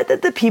I bet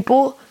that the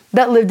people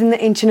that lived in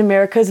the ancient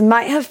Americas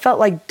might have felt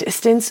like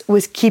distance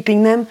was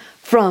keeping them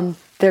from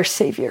their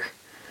Savior.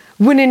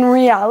 When in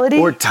reality...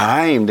 Or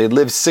time. They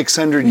lived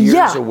 600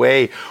 years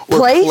away. Or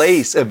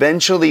place.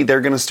 Eventually,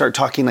 they're going to start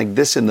talking like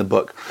this in the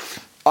book.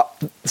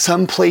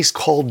 Some place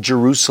called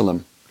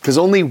Jerusalem. Because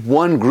only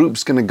one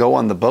group's going to go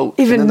on the boat.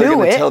 And then they're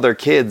going to tell their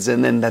kids,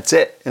 and then that's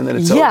it. And then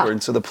it's over.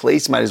 And so the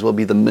place might as well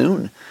be the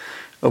moon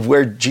of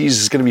where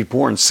Jesus is going to be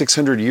born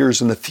 600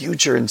 years in the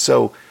future. And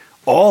so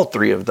all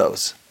three of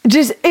those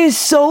just is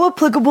so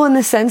applicable in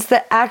the sense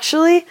that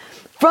actually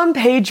from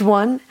page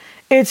 1,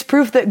 it's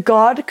proof that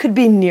God could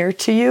be near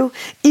to you,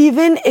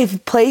 even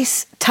if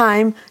place,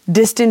 time,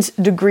 distance,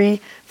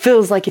 degree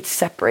feels like it's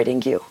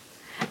separating you.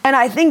 And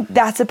I think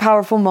that's a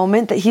powerful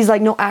moment that he's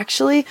like, no,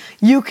 actually,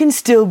 you can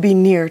still be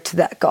near to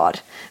that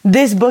God.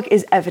 This book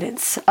is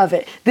evidence of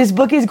it. This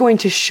book is going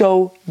to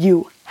show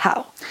you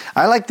how.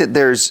 I like that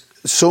there's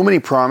so many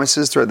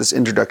promises throughout this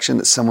introduction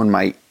that someone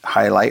might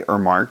highlight or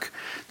mark.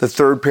 The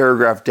third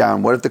paragraph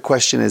down, what if the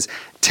question is,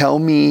 tell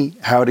me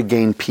how to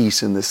gain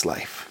peace in this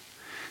life?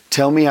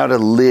 Tell me how to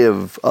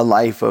live a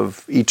life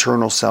of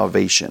eternal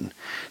salvation.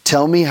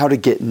 Tell me how to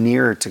get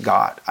nearer to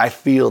God. I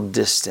feel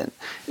distant.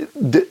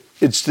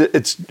 It's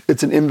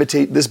an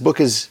invitation. This book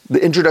is,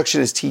 the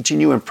introduction is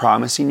teaching you and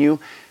promising you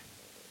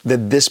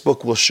that this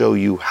book will show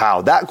you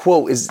how. That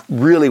quote is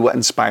really what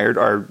inspired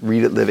our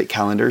Read It, Live It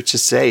calendar to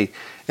say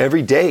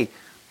every day,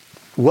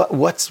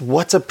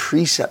 what's a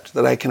precept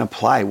that I can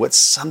apply? What's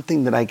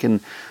something that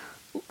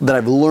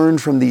I've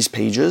learned from these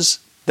pages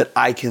that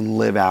I can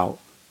live out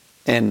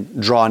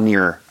and draw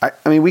nearer. I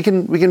mean, we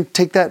can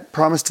take that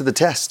promise to the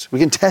test. We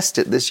can test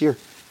it this year.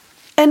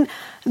 And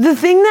the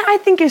thing that I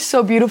think is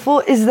so beautiful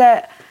is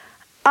that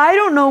I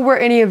don't know where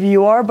any of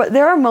you are, but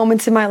there are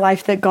moments in my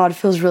life that God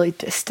feels really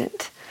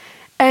distant.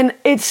 And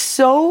it's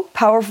so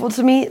powerful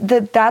to me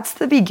that that's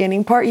the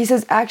beginning part. He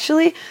says,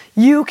 actually,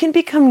 you can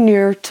become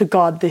nearer to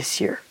God this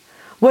year.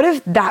 What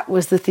if that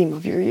was the theme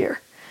of your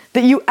year?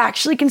 That you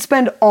actually can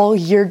spend all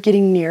year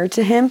getting near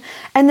to him.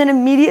 And then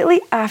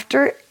immediately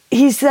after,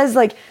 he says,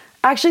 like,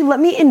 actually, let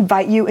me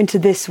invite you into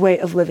this way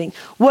of living.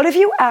 What if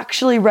you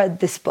actually read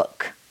this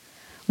book?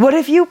 What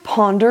if you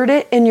pondered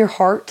it in your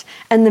heart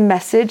and the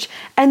message?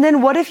 And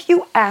then what if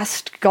you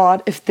asked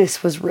God if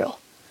this was real?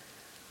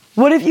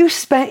 What if you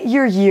spent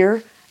your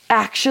year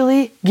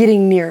actually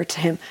getting near to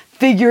him,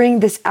 figuring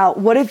this out?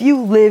 What if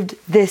you lived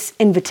this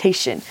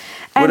invitation?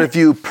 And what if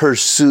you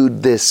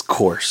pursued this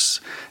course?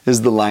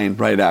 Is the line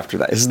right after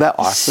that. Isn't that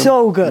awesome?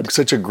 So good.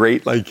 Such a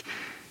great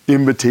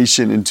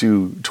invitation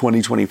into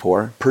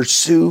 2024.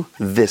 Pursue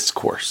this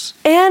course.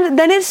 And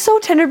then it's so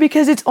tender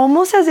because it's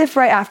almost as if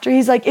right after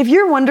he's like, if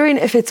you're wondering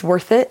if it's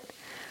worth it,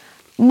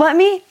 let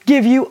me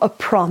give you a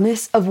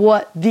promise of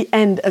what the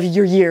end of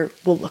your year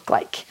will look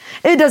like.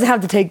 It doesn't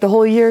have to take the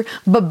whole year,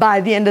 but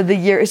by the end of the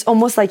year, it's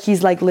almost like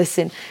he's like,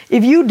 listen,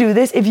 if you do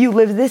this, if you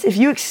live this, if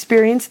you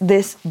experience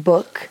this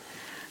book,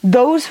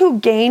 those who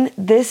gain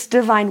this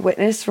divine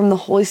witness from the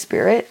Holy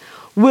Spirit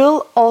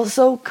will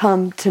also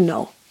come to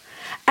know.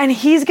 And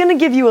he's going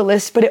to give you a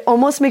list, but it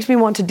almost makes me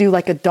want to do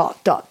like a ...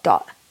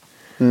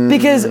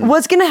 Because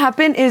what's going to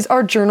happen is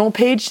our journal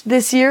page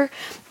this year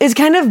is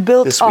kind of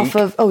built off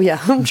of, oh yeah,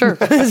 I'm sure,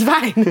 it's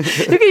fine.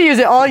 You can use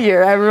it all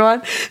year,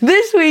 everyone.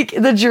 This week,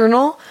 the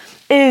journal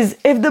is,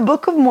 if the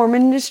Book of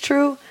Mormon is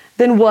true,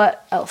 then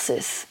what else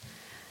is?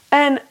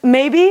 And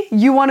maybe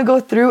you want to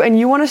go through and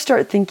you want to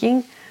start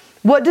thinking,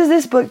 what does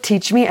this book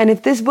teach me? And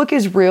if this book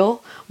is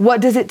real, what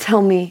does it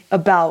tell me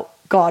about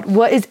God?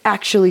 What is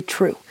actually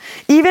true?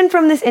 Even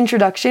from this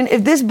introduction,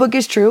 if this book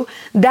is true,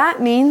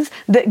 that means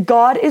that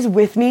God is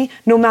with me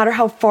no matter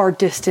how far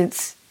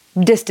distant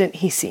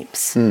he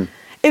seems.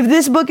 If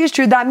this book is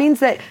true, that means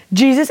that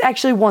Jesus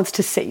actually wants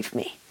to save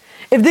me.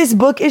 If this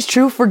book is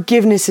true,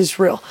 forgiveness is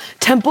real.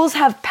 Temples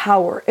have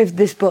power if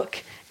this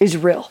book is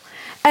real.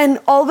 And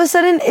all of a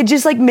sudden, it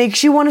just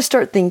makes you want to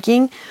start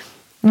thinking,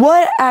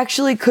 what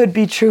actually could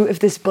be true if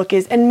this book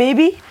is? And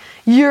maybe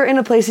you're in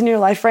a place in your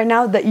life right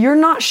now that you're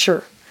not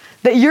sure,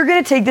 that you're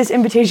going to take this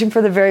invitation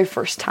for the very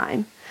first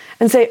time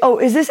and say, oh,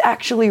 is this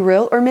actually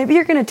real? Or maybe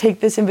you're going to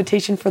take this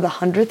invitation for the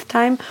 100th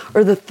time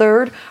or the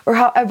 3rd or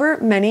however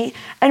many.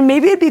 And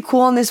maybe it'd be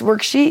cool on this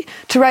worksheet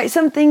to write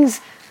some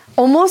things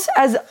almost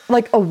as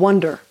a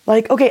wonder.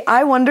 Okay,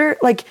 I wonder,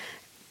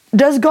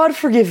 does God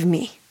forgive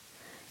me?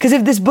 Because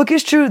if this book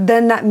is true,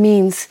 then that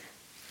means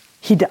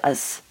he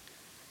does.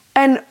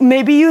 And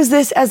maybe use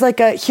this as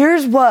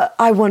here's what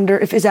I wonder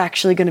if is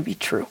actually going to be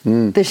true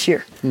this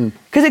year.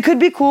 Because it could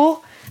be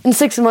cool in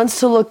 6 months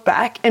to look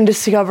back and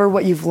discover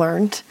what you've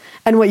learned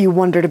and what you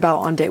wondered about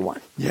on day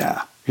one.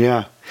 Yeah.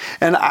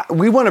 And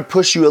we want to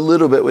push you a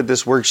little bit with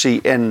this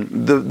worksheet.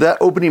 And that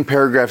opening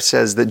paragraph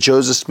says that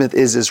Joseph Smith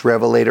is this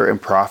revelator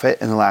and prophet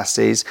in the last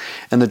days.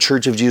 And the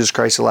Church of Jesus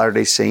Christ of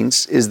Latter-day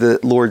Saints is the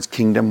Lord's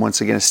kingdom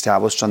once again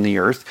established on the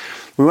earth.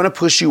 We want to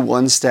push you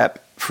one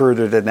step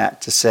further than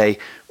that to say,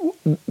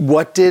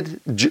 what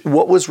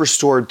was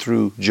restored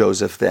through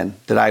Joseph then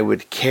that I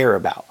would care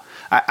about?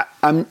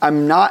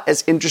 I'm not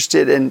as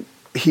interested in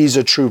he's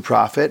a true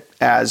prophet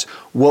as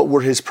what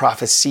were his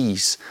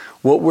prophecies,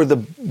 what were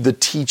the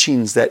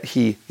teachings that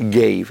he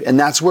gave. And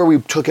that's where we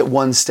took it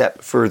one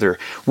step further.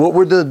 What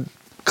were the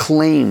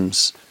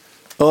claims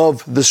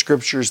of the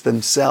scriptures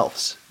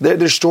themselves?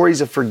 They're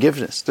stories of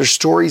forgiveness. They're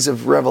stories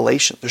of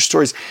revelation. They're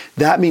stories.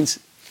 That means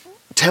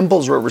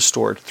temples were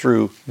restored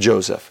through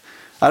Joseph.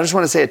 I just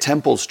want to say a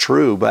temple's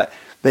true, but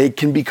they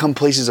can become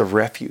places of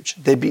refuge.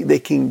 They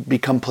can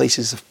become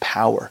places of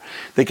power.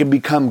 They can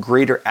become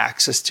greater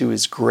access to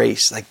his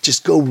grace.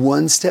 Just go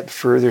one step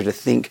further to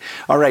think,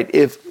 all right,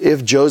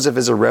 if Joseph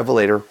is a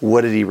revelator,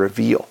 what did he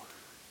reveal?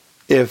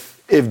 If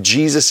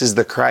Jesus is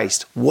the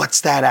Christ,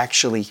 what's that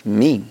actually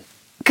mean?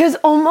 Because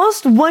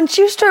almost once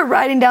you start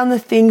writing down the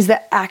things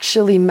that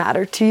actually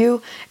matter to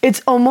you,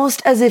 it's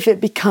almost as if it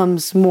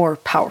becomes more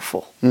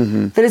powerful.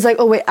 That it's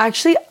oh wait,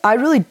 actually, I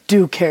really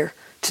do care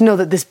to know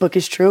that this book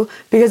is true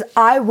because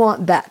I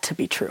want that to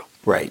be true.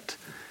 Right.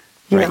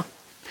 You know?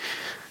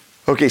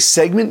 Okay,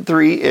 segment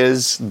 3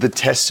 is the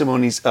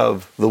testimonies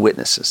of the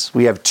witnesses.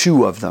 We have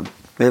 2 of them.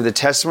 We have the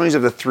testimonies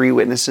of the 3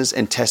 witnesses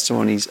and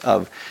testimonies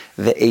of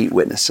the 8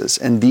 witnesses.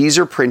 And these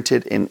are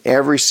printed in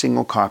every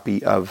single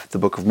copy of the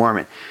Book of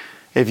Mormon.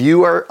 If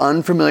you are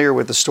unfamiliar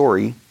with the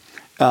story,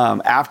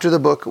 after the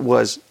book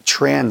was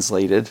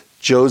translated,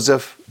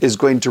 Joseph is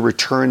going to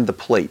return the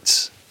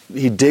plates.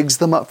 He digs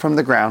them up from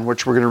the ground,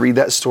 which we're going to read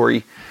that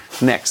story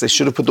next. They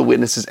should have put the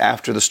witnesses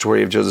after the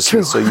story of Joseph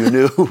Smith so you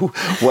knew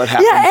what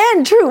happened. Yeah,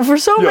 and true, for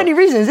so many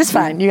reasons. It's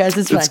fine, you guys,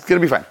 it's fine. It's going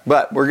to be fine.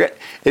 But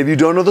if you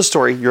don't know the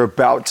story, you're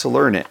about to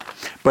learn it.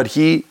 But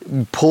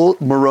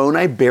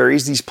Moroni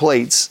buries these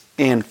plates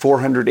in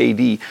 400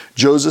 AD.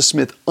 Joseph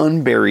Smith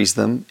unburies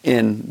them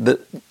in the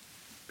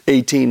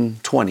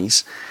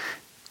 1820s.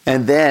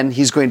 And then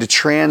he's going to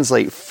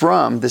translate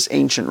from this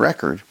ancient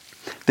record.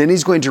 Then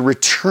he's going to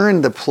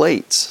return the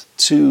plates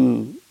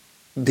to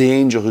the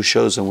angel who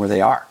shows them where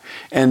they are.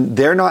 And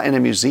they're not in a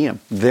museum.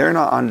 They're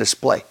not on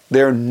display.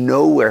 They're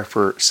nowhere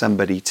for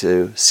somebody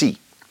to see.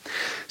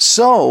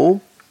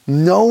 So,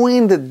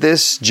 knowing that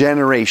this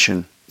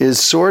generation is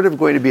sort of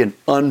going to be an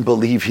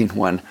unbelieving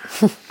one,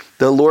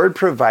 the Lord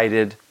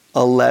provided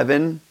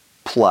 11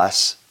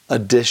 plus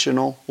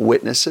additional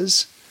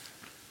witnesses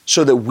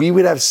so that we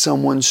would have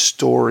someone's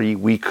story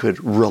we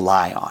could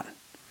rely on.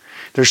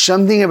 There's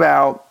something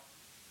about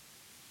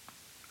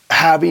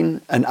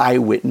having an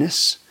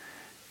eyewitness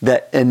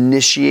that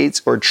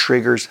initiates or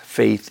triggers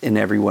faith in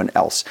everyone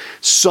else.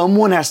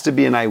 Someone has to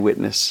be an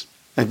eyewitness,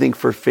 I think,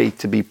 for faith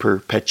to be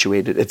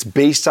perpetuated. It's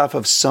based off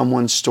of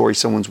someone's story,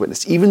 someone's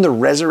witness. Even the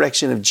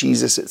resurrection of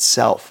Jesus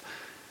itself,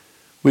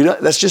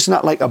 that's just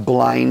not like a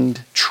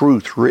blind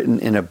truth written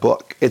in a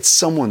book. It's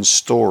someone's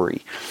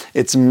story.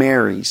 It's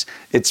Mary's,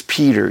 it's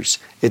Peter's,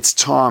 it's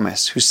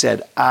Thomas who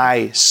said,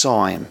 I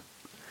saw him,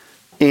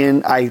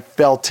 and I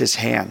felt his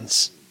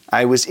hands.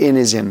 I was in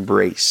his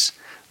embrace.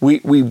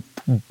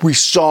 We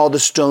saw the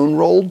stone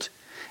rolled,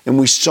 and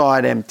we saw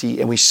it empty,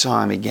 and we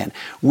saw him again.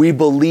 We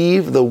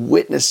believe the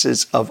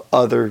witnesses of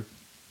other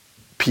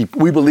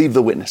people. We believe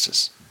the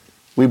witnesses.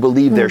 We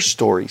believe their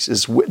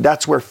stories.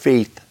 That's where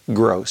faith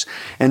grows.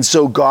 And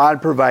so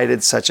God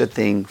provided such a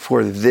thing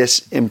for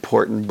this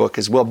important book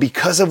as well,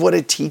 because of what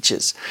it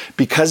teaches,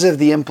 because of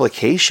the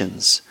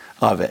implications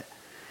of it.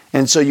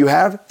 And so you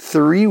have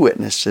 3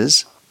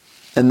 witnesses,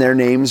 and their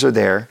names are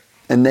there,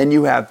 and then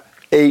you have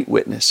 8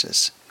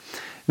 witnesses.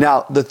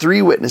 Now, the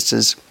 3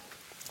 witnesses,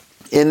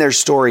 in their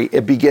story,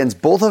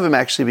 both of them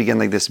actually begin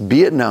like this.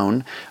 Be it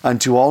known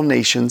unto all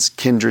nations,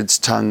 kindreds,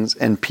 tongues,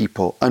 and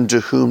people, unto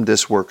whom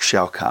this work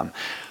shall come.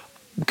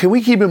 Can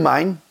we keep in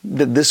mind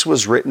that this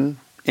was written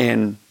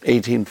in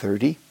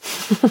 1830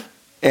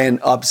 in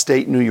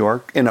upstate New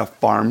York in a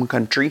farm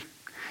country?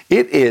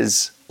 It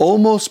is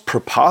almost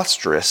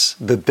preposterous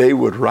that they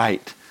would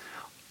write,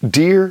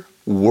 Dear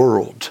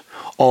world,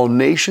 all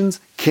nations,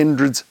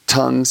 kindreds,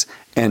 tongues,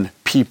 and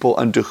people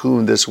unto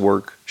whom this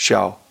work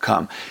shall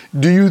come.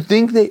 Do you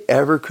think they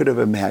ever could have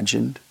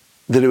imagined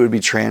that it would be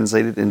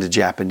translated into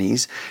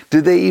Japanese?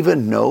 Did they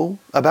even know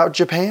about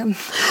Japan?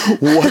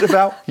 What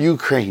about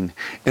Ukraine?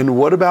 And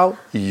what about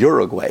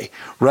Uruguay?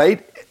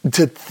 Right?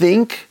 To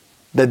think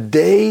that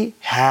they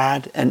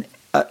had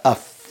a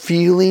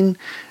feeling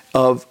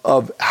of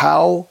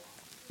how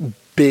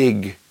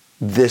big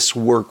this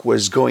work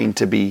was going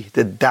to be,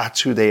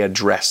 that's who they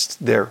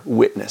addressed their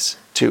witness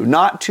to.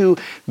 Not to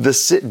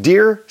the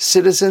dear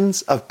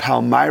citizens of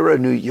Palmyra,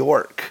 New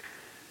York,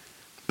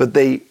 but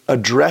they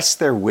addressed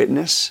their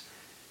witness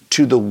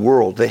to the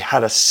world. They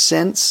had a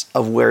sense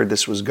of where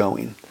this was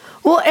going.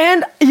 Well,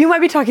 and you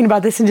might be talking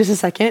about this in just a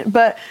second,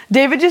 but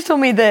David just told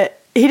me that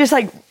he just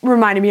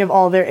reminded me of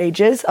all their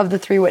ages of the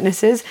 3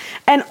 witnesses.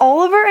 And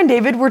Oliver and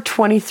David were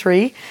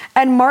 23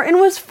 and Martin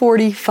was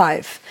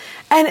 45.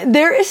 And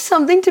there is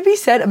something to be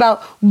said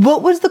about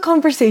what was the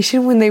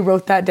conversation when they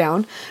wrote that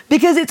down.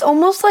 Because it's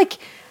almost like,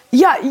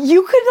 yeah,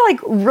 you could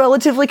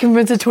relatively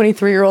convince a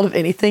 23-year-old of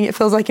anything, it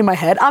feels like in my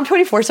head. I'm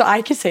 24, so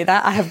I can say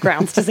that. I have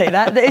grounds to say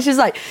that. It's just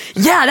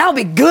yeah, that'll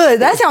be good.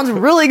 That sounds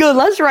really good.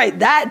 Let's write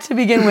that to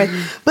begin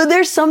with. But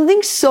there's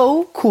something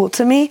so cool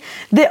to me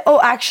that,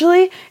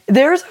 actually,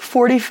 there's a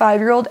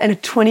 45-year-old and a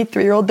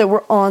 23-year-old that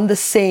were on the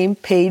same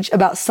page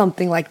about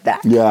something like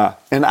that. Yeah,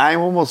 and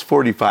I'm almost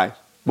 45.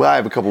 Well, I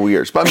have a couple of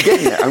years, but I'm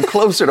getting there. I'm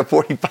closer to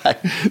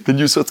 45 than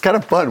you, so it's kind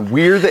of fun.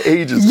 We're the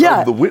ages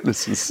of the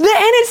witnesses. And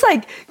it's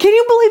can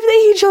you believe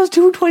that he chose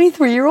 2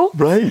 23-year-olds?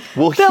 Right.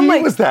 Well,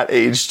 he was that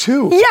age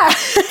too. Yeah,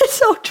 it's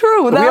so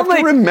true. We have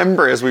to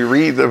remember as we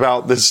read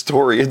about this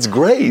story, it's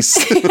grace.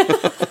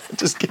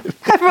 Just kidding.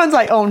 Everyone's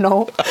oh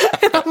no.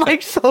 And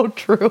I'm so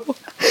true.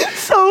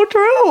 So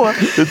true.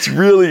 It's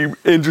really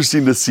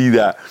interesting to see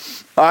that.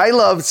 I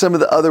love some of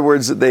the other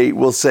words that they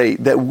will say,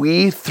 that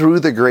we, through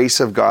the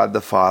grace of God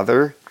the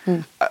Father,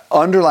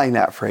 underline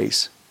that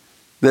phrase,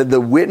 that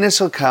the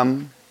witness will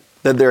come,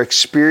 that their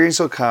experience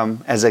will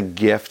come as a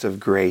gift of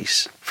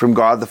grace from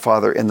God the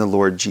Father and the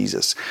Lord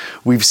Jesus.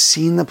 We've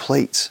seen the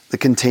plates that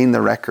contain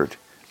the record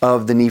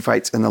of the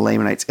Nephites and the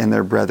Lamanites and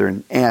their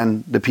brethren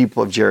and the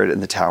people of Jared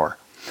and the tower.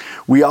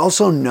 We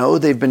also know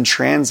they've been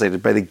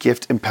translated by the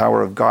gift and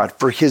power of God,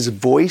 for his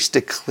voice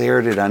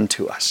declared it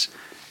unto us.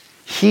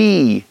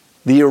 He,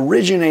 the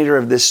originator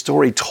of this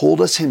story,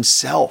 told us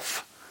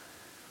himself.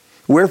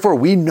 Wherefore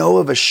we know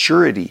of a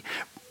surety.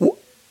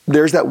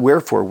 There's that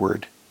wherefore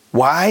word.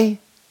 Why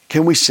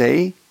can we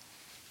say?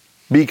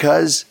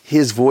 Because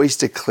his voice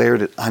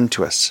declared it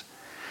unto us.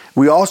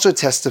 We also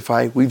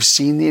testify we've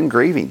seen the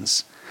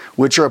engravings,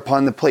 which are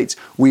upon the plates.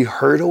 We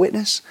heard a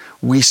witness,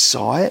 we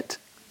saw it,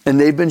 and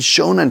they've been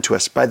shown unto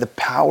us by the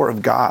power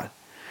of God.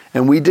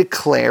 And we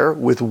declare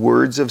with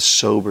words of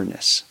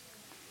soberness.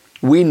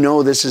 We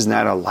know this is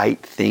not a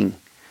light thing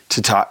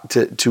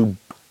to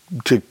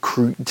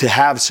to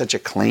have such a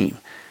claim.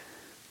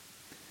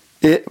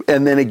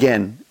 And then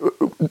again,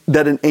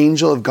 that an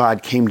angel of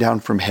God came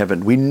down from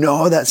heaven. We know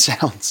how that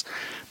sounds,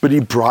 but he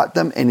brought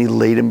them and he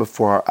laid them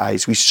before our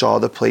eyes. We saw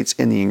the plates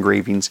and the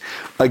engravings.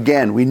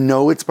 Again, we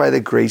know it's by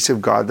the grace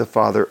of God the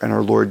Father and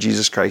our Lord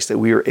Jesus Christ that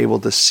we are able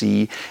to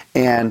see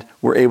and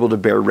we're able to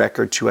bear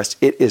record to us.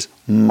 It is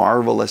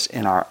marvelous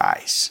in our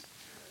eyes.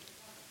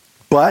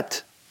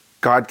 But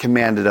God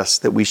commanded us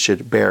that we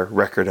should bear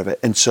record of it,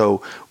 and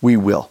so we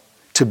will.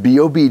 To be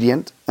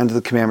obedient unto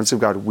the commandments of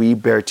God, we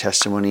bear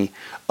testimony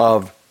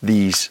of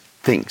these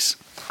things.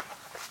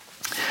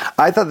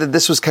 I thought that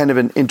this was kind of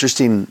an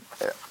interesting,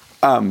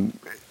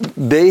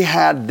 they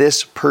had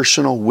this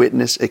personal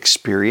witness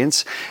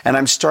experience, and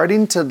I'm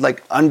starting to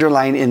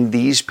underline in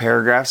these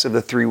paragraphs of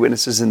the 3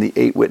 witnesses and the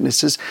 8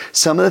 witnesses,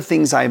 some of the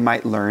things I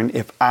might learn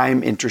if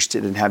I'm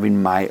interested in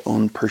having my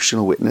own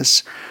personal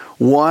witness.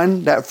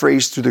 1, that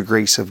phrase, through the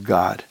grace of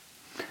God.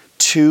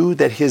 2,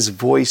 that his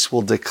voice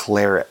will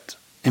declare it.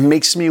 It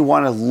makes me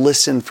want to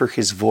listen for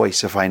his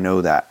voice if I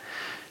know that.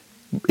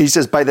 He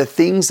says, by the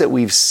things that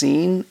we've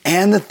seen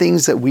and the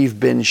things that we've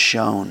been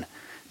shown.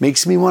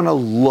 Makes me want to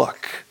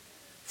look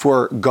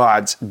for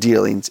God's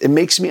dealings. It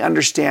makes me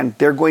understand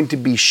they're going to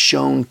be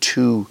shown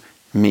to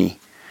me.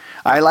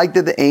 I like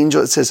that the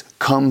angel, it says,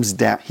 comes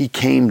down. He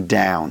came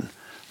down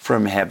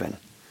from heaven.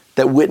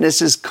 That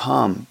witnesses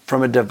come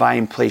from a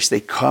divine place. They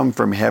come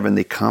from heaven.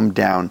 They come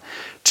down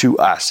to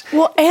us.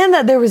 Well, and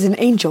that there was an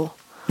angel.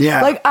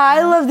 Yeah.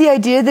 I love the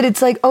idea that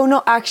it's oh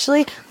no,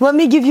 actually, let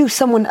me give you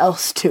someone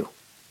else too.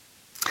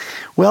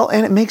 Well,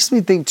 and it makes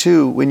me think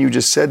too, when you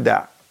just said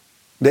that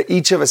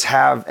each of us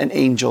have an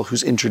angel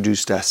who's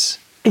introduced us.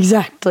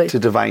 Exactly. To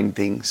divine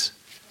things.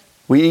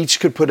 We each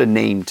could put a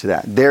name to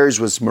that. Theirs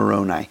was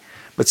Moroni,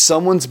 but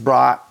someone's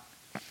brought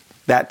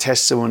that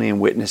testimony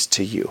and witness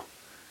to you.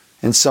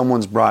 And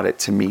someone's brought it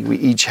to me. We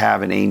each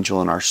have an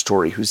angel in our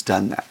story who's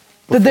done that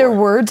before. But their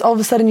words, all of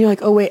a sudden you're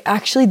oh wait,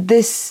 actually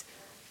this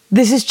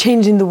is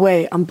changing the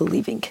way I'm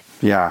believing.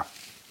 Yeah.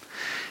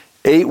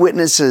 8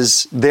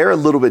 witnesses, they're a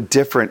little bit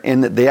different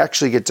in that they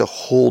actually get to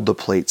hold the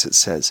plates, it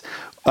says.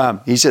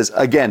 He says,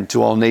 again,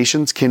 to all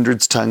nations,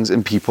 kindreds, tongues,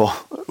 and people,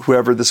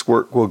 whoever this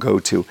work will go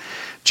to.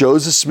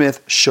 Joseph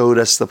Smith showed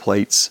us the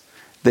plates.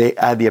 They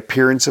had the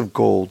appearance of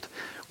gold.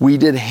 We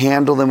did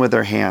handle them with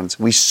our hands.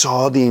 We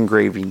saw the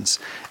engravings.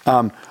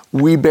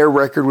 We bear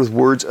record with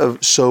words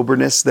of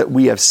soberness that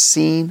we have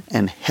seen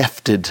and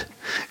hefted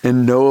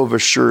and know of a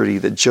surety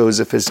that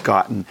Joseph has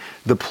gotten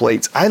the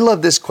plates. I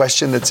love this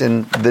question that's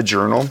in the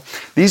journal.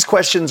 These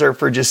questions are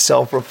for just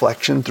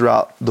self-reflection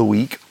throughout the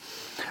week.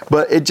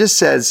 But it just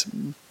says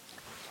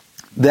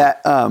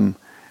that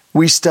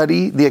we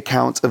study the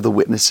accounts of the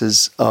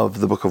witnesses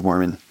of the Book of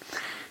Mormon.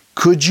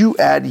 Could you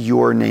add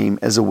your name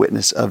as a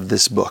witness of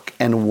this book?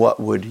 And what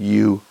would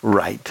you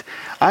write?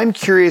 I'm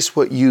curious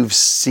what you've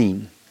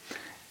seen.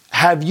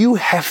 Have you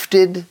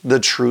hefted the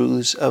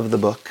truths of the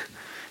book?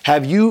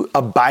 Have you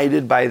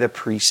abided by the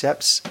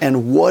precepts?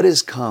 And what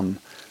has come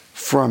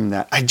from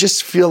that? I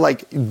just feel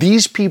like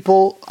these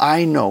people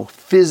I know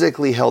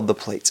physically held the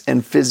plates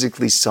and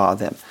physically saw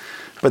them.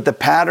 But the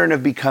pattern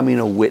of becoming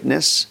a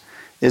witness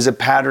is a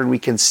pattern we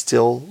can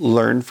still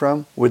learn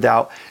from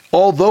without,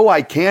 although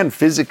I can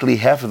physically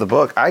heft the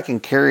book, I can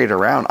carry it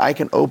around, I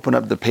can open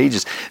up the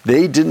pages.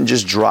 They didn't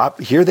just drop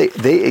here,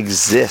 they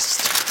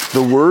exist.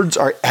 The words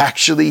are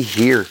actually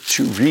here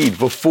to read.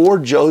 Before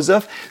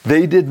Joseph,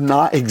 they did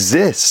not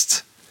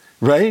exist,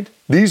 right?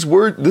 These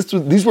were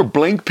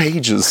blank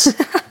pages.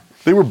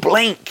 They were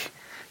blank.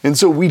 And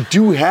so we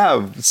do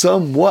have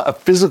somewhat of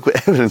physical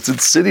evidence.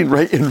 It's sitting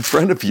right in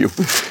front of you,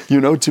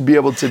 to be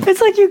able to.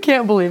 It's like you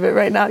can't believe it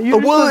right now.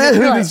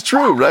 It's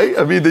true, right?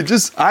 I mean,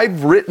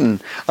 I've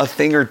written a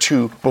thing or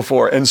two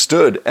before and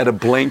stood at a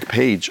blank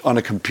page on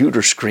a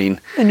computer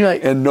screen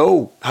and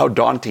know how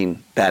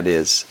daunting that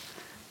is.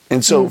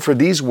 And so for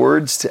these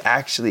words to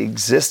actually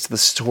exist, the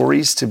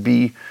stories to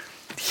be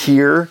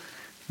here,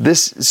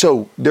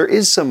 so there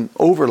is some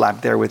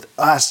overlap there with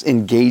us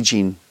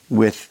engaging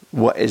with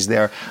what is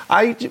there.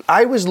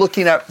 I was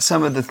looking at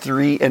some of the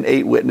 3 and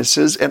 8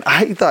 witnesses, and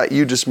I thought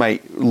you just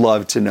might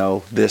love to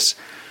know this.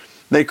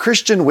 The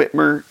Christian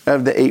Whitmer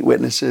of the 8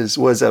 witnesses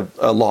was a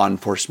law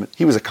enforcement.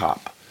 He was a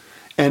cop.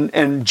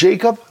 And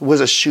Jacob was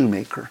a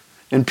shoemaker.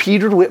 And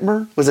Peter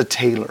Whitmer was a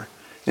tailor.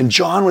 And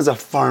John was a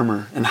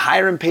farmer. And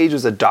Hiram Page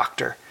was a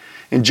doctor.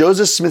 And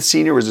Joseph Smith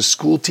Sr. was a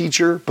school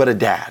teacher, but a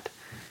dad.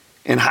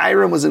 And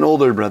Hiram was an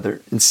older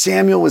brother. And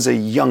Samuel was a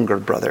younger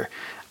brother.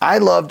 I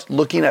loved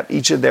looking up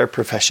each of their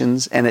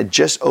professions, and it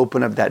just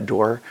opened up that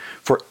door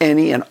for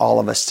any and all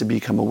of us to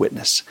become a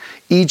witness.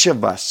 Each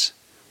of us,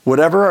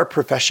 whatever our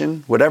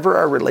profession, whatever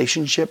our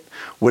relationship,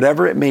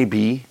 whatever it may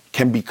be,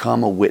 can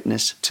become a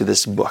witness to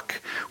this book.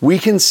 We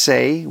can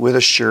say with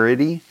a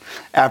surety,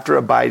 after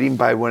abiding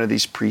by one of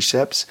these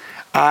precepts,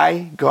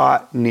 I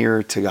got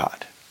nearer to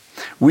God.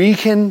 We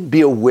can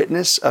be a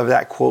witness of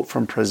that quote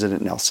from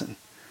President Nelson.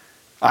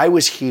 I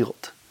was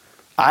healed.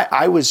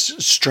 I was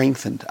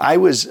strengthened.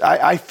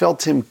 I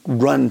felt him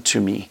run to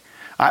me.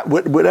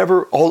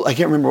 whatever, I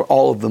can't remember what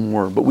all of them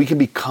were, but we can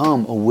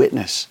become a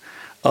witness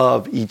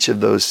of each of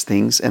those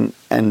things, and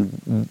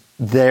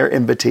their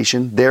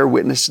invitation, their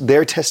witness,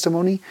 their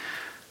testimony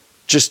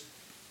just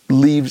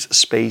leaves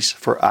space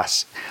for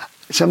us.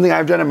 Something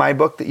I've done in my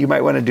book that you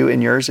might want to do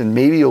in yours, and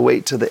maybe you'll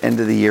wait till the end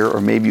of the year, or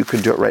maybe you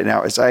could do it right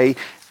now, is I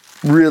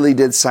really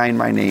did sign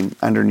my name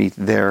underneath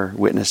their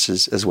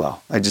witnesses as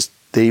well.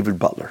 David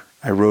Butler.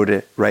 I wrote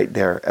it right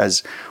there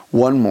as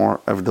one more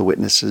of the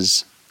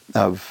witnesses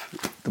of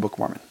the Book of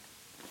Mormon.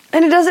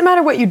 And it doesn't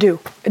matter what you do.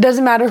 It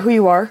doesn't matter who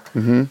you are.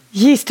 Mm-hmm.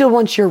 He still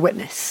wants your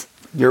witness.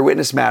 Your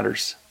witness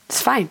matters.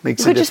 It's fine.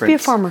 Makes you could a just be a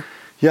difference. farmer.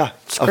 Yeah.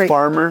 It's a great.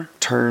 farmer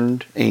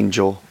turned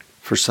angel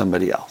for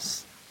somebody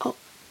else. Oh,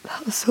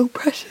 that was so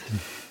precious.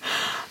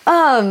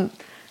 Now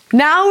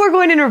we're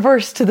going in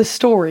reverse to the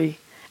story.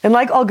 And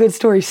like all good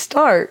stories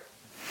start,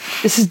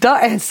 it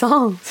starts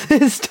on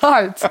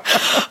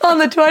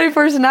the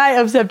 21st night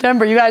of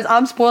September. You guys,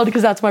 I'm spoiled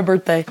because that's my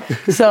birthday.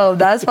 So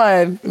that's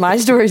why my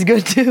story's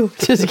good too.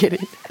 Just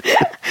kidding.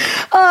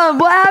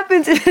 What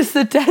happens is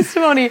the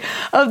testimony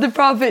of the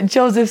prophet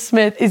Joseph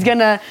Smith is going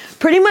to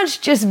pretty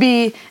much just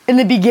be in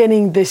the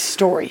beginning this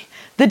story.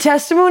 The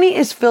testimony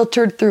is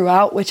filtered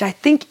throughout, which I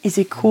think is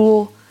a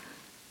cool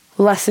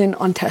lesson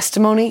on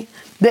testimony.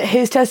 That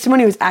his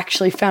testimony was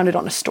actually founded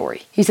on a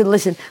story. He said,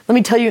 listen, let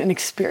me tell you an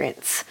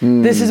experience.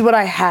 This is what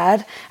I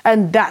had,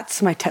 and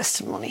that's my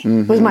testimony,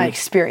 was my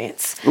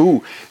experience.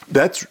 Ooh,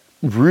 that's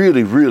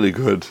really, really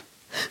good.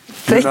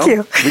 Thank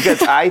you.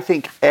 Because I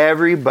think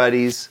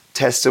everybody's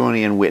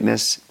testimony and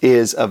witness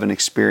is of an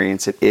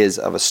experience. It is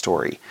of a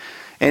story.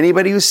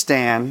 Anybody who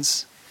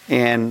stands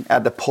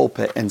at the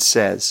pulpit and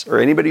says, or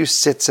anybody who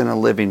sits in a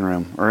living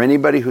room, or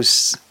anybody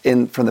who's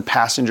from the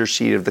passenger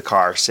seat of the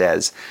car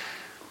says,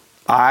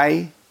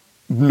 I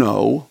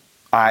know,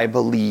 I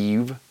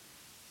believe,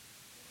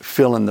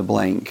 fill in the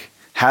blank,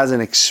 has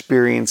an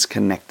experience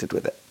connected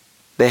with it.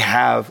 They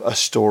have a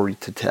story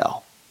to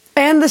tell.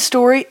 And the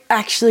story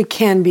actually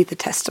can be the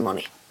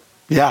testimony.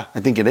 Yeah,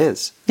 I think it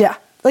is. Yeah.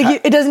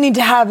 It doesn't need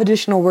to have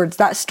additional words.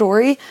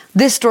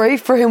 This story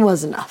for him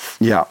was enough.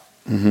 Yeah.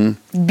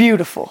 Mm-hmm.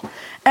 Beautiful.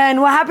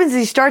 And what happens is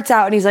he starts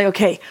out and he's like,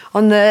 okay,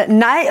 on the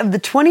night of the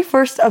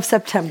 21st of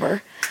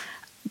September.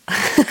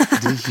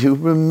 Do you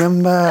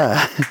remember?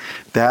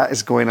 That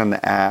is going on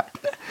the app.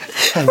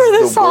 For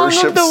the song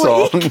worship of the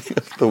song week.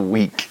 of the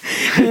week.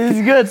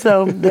 It's good.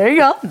 So there you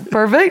go.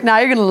 Perfect. Now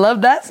you're going to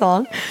love that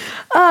song.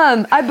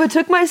 I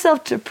betook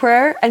myself to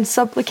prayer and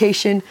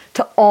supplication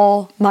to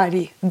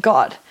Almighty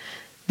God.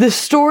 The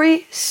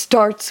story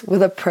starts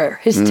with a prayer.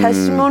 His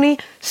testimony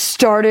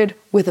started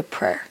with a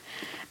prayer.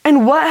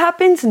 And what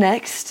happens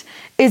next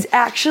is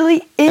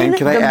actually in the middle. And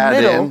can I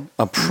add in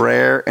a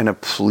prayer and a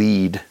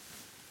plead?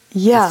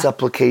 Yeah. A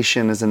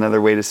supplication is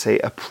another way to say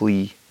a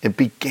plea. It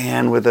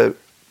began with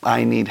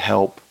I need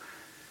help.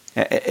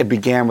 It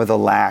began with a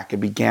lack. It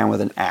began with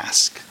an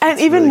ask. And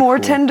It's even really more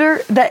cool.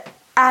 tender that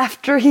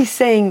after he's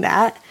saying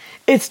that,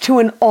 it's to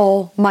an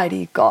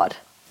almighty God.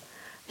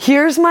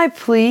 Here's my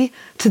plea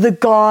to the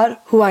God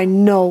who I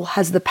know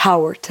has the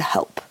power to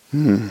help.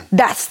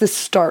 That's the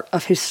start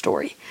of his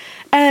story.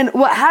 And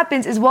what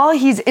happens is while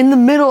he's in the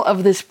middle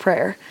of this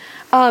prayer,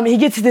 he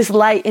gets this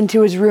light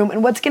into his room,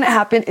 and what's going to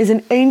happen is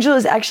an angel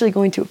is actually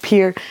going to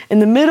appear in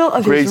the middle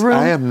of his room.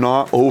 I am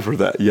not over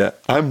that yet.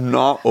 I'm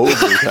not over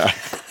that.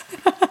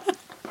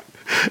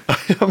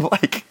 I am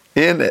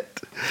in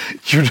it.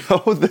 You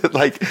know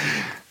that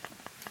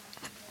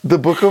the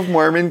Book of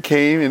Mormon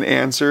came in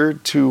answer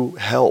to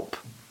help.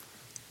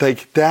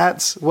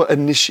 That's what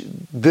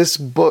this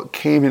book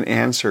came in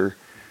answer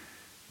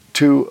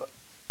to,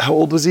 how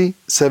old was he?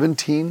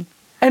 17?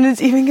 And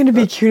it's even going to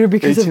be cuter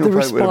because of the 18,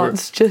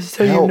 response, just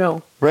so help. you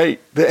know. Right.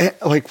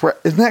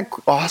 Isn't that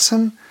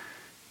awesome?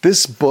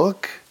 This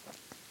book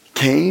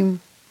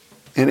came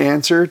in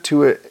answer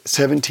to a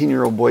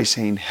 17-year-old boy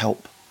saying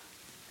help.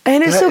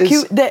 And it's so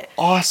cute that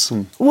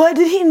awesome. What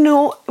did he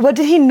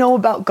know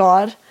about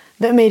God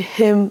that made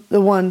him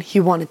the one he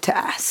wanted to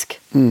ask?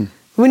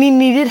 When he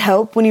needed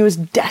help, when he was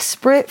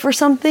desperate for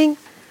something,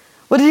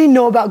 what did he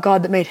know about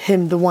God that made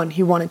him the one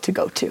he wanted to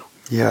go to?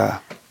 Yeah.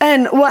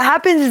 And what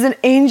happens is an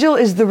angel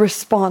is the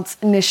response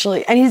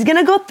initially. And he's going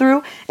to go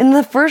through in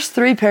the first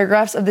 3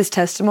 paragraphs of this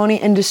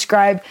testimony and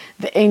describe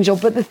the angel.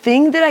 But the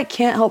thing that I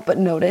can't help but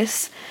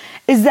notice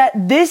is that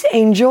this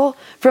angel,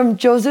 from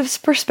Joseph's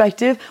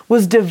perspective,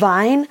 was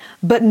divine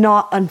but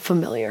not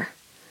unfamiliar.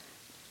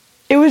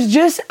 It was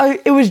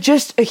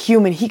just a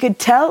human. He could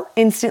tell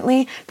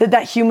instantly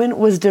that human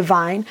was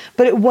divine,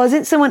 but it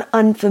wasn't someone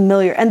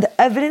unfamiliar. And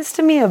the evidence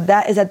to me of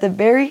that is at the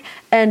very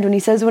end when he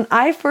says, when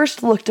I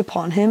first looked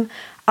upon him,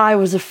 I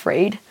was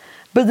afraid,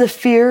 but the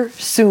fear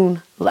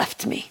soon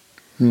left me.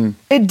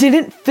 It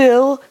didn't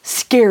feel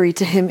scary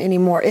to him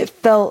anymore. It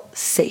felt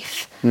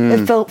safe.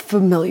 It felt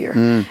familiar.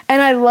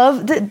 And I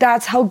love that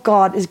that's how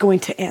God is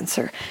going to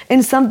answer.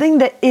 In something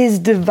that is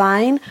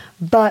divine,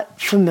 but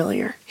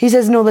familiar. He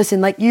says, no,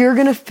 listen, you're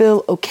going to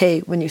feel okay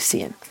when you see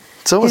him.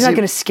 He's not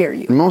going to scare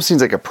you. It almost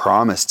seems like a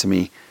promise to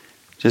me.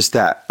 Just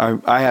that.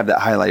 I have that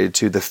highlighted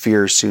too. The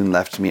fear soon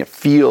left me. It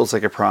feels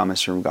like a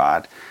promise from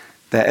God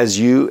that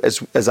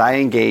as I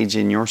engage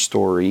in your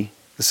story,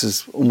 this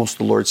is almost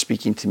the Lord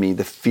speaking to me,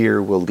 the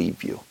fear will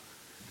leave you.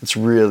 It's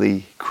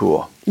really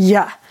cool.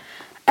 Yeah.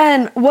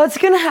 And what's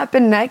going to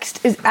happen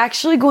next is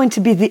actually going to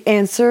be the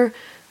answer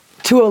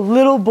to a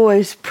little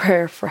boy's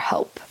prayer for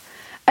help.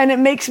 And it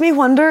makes me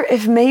wonder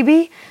if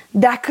maybe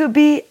that could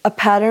be a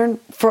pattern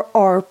for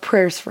our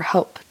prayers for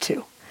help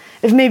too.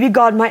 If maybe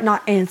God might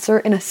not answer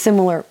in a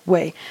similar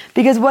way.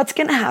 Because what's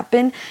going to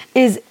happen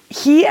is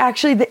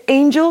the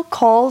angel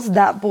calls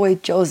that boy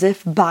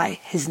Joseph by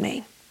his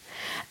name.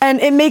 And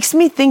it makes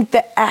me think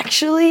that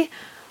actually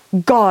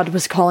God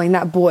was calling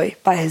that boy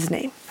by his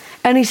name.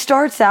 And he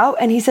starts out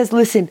and he says,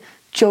 listen,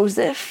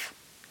 Joseph,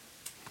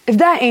 if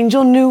that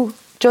angel knew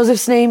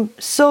Joseph's name,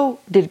 so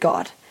did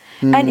God.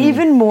 And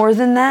even more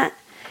than that,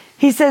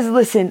 he says,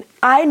 listen,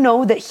 I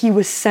know that he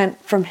was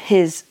sent from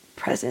his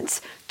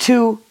presence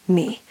to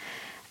me.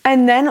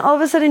 And then all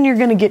of a sudden you're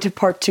going to get to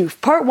part 2.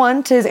 Part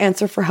 1 to his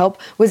answer for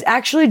help was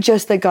actually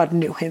just that God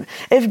knew him.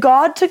 If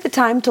God took the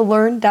time to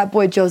learn that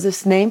boy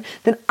Joseph's name,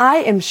 then I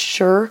am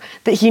sure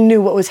that he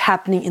knew what was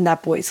happening in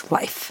that boy's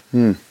life.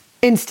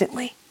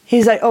 Instantly.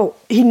 He's like, oh,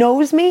 he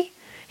knows me?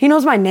 He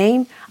knows my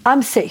name?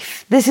 I'm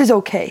safe. This is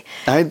okay.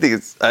 I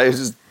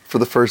just for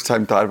the first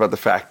time thought about the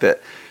fact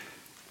that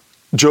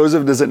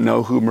Joseph doesn't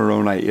know who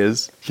Moroni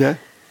is. Yeah.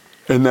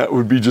 And that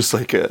would be just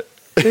like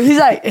He's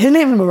like, his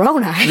name is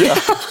Moroni. Yeah.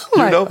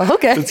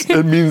 Okay.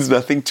 It means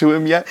nothing to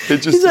him yet. It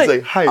just is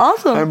like, hi,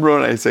 awesome. I'm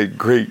Moroni. I say,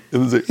 great.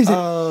 And he's like,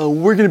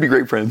 we're going to be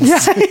great friends. Yeah,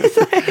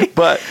 like,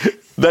 but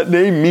that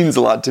name means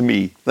a lot to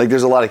me. Like,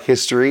 there's a lot of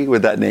history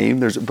with that name.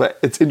 But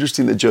it's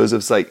interesting that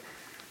Joseph's like,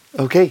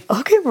 okay.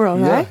 Okay,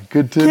 Moroni. Yeah,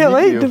 good to meet you. Can't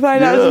wait to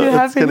find out what's going to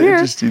happen here.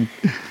 Interesting.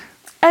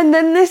 And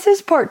then this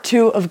is part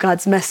 2 of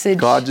God's message.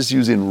 God just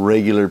using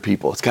regular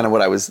people. It's kind of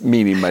what I was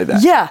meaning by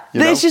that. Yeah.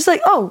 It's just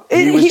like,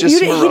 he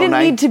didn't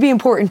need to be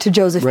important to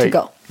Joseph to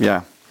go.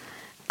 Yeah.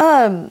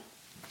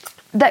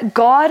 That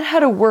God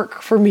had a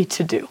work for me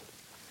to do.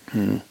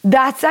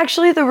 That's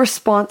actually the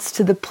response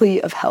to the plea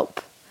of help.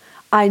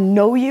 I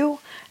know you.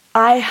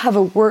 I have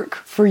a work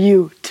for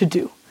you to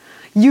do.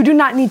 You do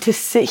not need to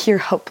sit here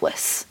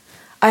helpless.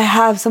 I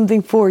have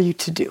something for you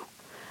to do.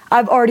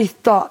 I've already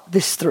thought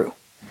this through.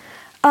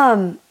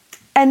 And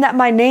that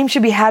my name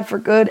should be had for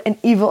good and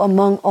evil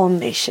among all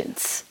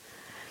nations.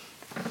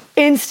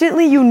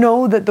 Instantly, you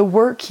know that the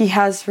work he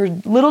has for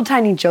little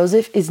tiny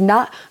Joseph is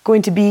not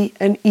going to be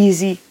an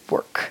easy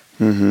work.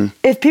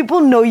 If people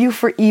know you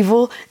for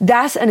evil,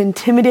 that's an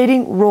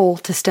intimidating role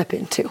to step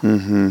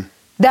into.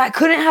 That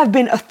couldn't have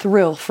been a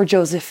thrill for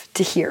Joseph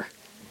to hear.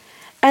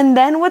 And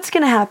then what's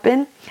going to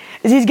happen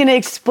is he's going to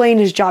explain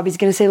his job. He's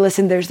going to say,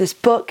 listen, there's this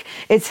book.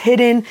 It's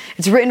hidden.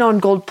 It's written on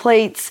gold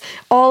plates.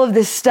 All of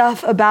this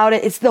stuff about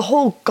it. It's the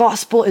whole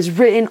gospel is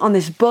written on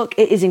this book.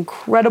 It is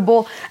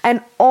incredible.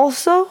 And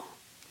also,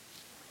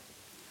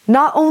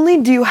 not only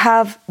do you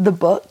have the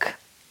book,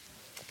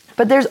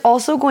 but there's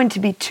also going to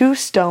be 2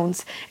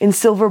 stones in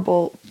silver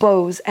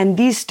bows, and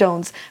these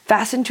stones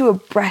fastened to a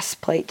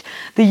breastplate.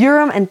 The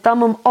Urim and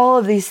Thummim, all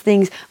of these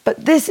things.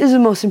 But this is the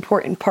most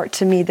important part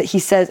to me that he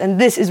says,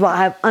 and this is what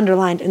I have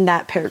underlined in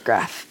that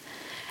paragraph.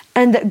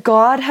 And that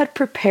God had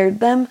prepared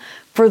them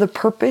for the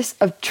purpose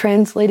of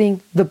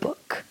translating the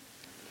book.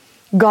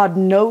 God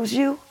knows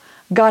you,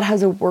 God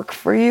has a work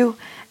for you,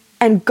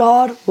 and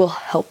God will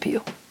help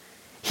you.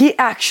 He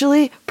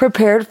actually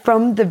prepared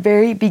from the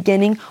very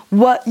beginning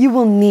what you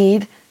will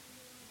need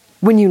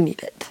when you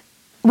need it.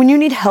 When you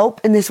need help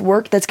in this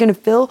work that's going to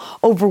feel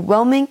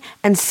overwhelming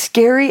and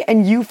scary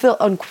and you feel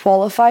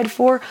unqualified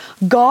for,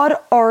 God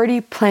already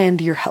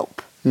planned your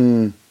help.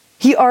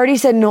 He already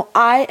said, no,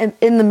 I am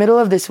in the middle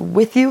of this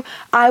with you.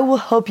 I will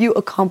help you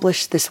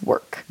accomplish this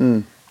work.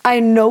 I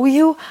know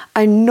you.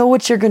 I know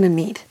what you're going to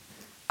need.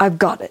 I've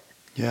got it.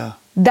 Yeah.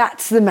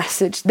 That's the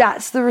message.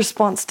 That's the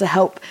response to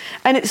help.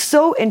 And it's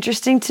so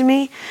interesting to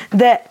me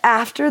that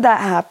after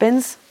that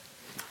happens,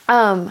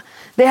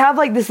 they have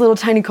like this little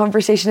tiny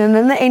conversation and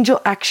then the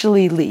angel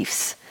actually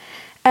leaves.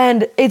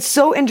 And it's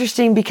so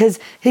interesting because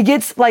he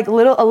gets like a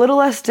little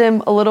less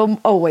dim, a little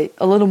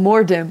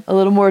more dim, a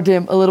little more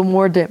dim, a little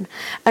more dim,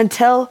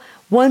 until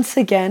once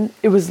again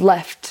it was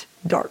left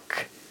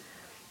dark.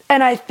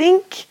 And I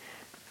think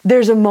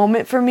there's a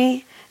moment for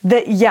me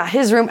that, yeah,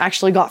 his room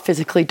actually got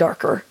physically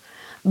darker.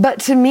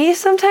 But to me,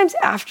 sometimes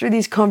after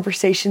these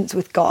conversations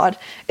with God,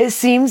 it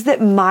seems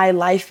that my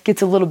life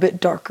gets a little bit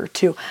darker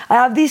too. I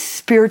have these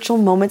spiritual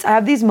moments. I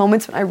have these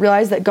moments when I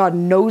realize that God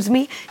knows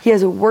me. He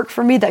has a work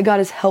for me, that God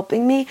is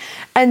helping me.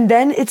 And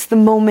then it's the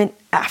moment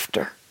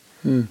after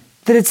that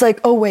it's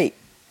like, oh wait,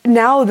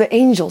 now the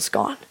angel's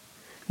gone.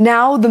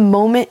 Now the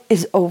moment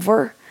is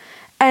over.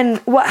 And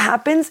what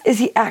happens is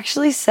he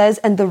actually says,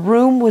 and the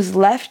room was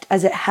left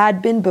as it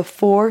had been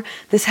before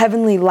this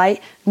heavenly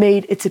light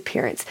made its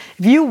appearance.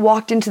 If you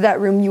walked into that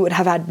room, you would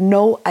have had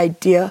no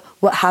idea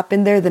what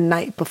happened there the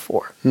night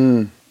before.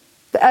 The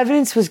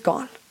evidence was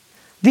gone.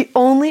 The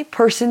only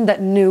person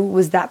that knew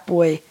was that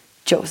boy,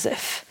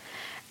 Joseph.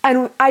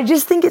 And I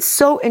just think it's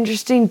so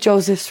interesting,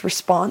 Joseph's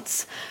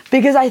response,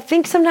 because I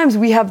think sometimes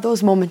we have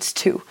those moments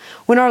too.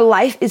 When our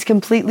life is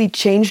completely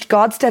changed,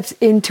 God steps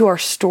into our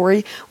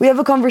story. We have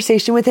a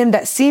conversation with him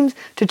that seems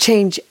to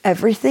change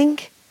everything.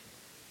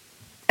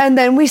 And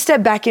then we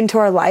step back into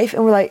our life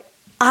and we're like,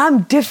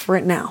 I'm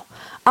different now.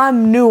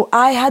 I'm new.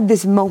 I had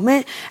this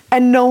moment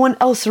and no one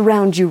else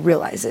around you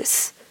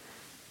realizes.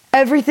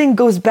 Everything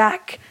goes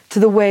back to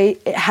the way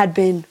it had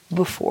been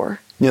before.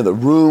 Yeah, the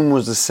room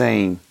was the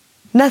same.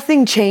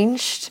 Nothing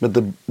changed. But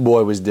the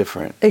boy was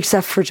different.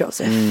 Except for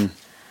Joseph.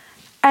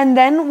 And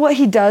then what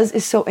he does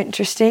is so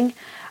interesting.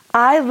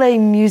 I lay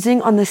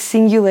musing on the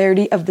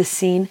singularity of the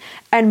scene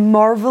and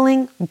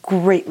marveling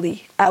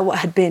greatly at what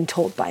had been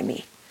told by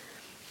me.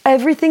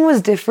 Everything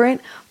was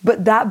different,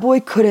 but that boy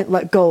couldn't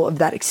let go of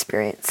that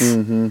experience.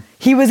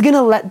 He was going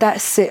to let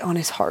that sit on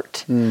his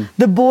heart.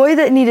 The boy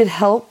that needed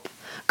help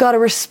got a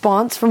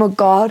response from a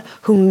God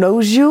who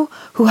knows you,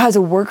 who has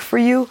a work for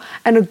you,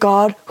 and a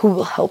God who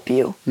will help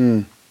you.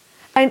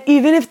 And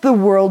even if the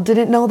world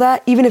didn't know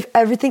that, even if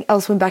everything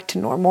else went back to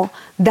normal,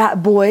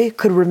 that boy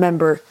could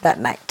remember that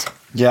night.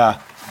 Yeah.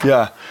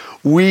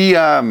 We,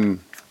 on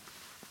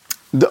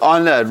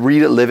the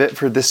Read It, Live It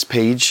for this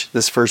page,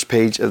 this first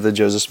page of the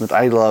Joseph Smith,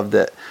 I love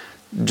that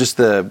just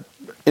the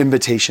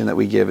invitation that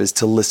we give is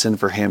to listen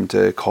for him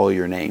to call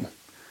your name.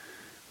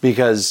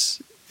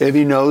 Because if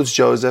he knows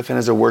Joseph and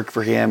has a work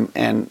for him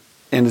and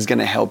is going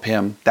to help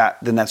him,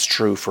 then that's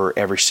true for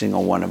every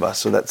single one of us.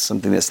 So that's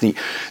something that's neat.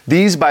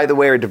 These, by the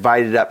way, are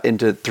divided up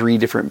into 3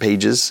 different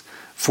pages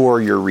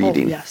for your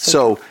reading.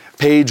 So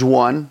page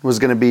 1 was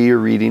going to be your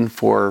reading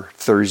for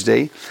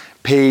Thursday.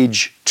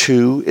 Page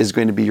 2 is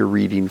going to be your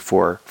reading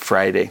for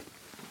Friday.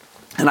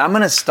 And I'm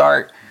going to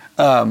start...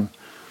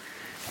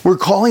 we're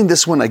calling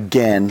this one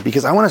again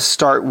because I want to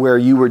start where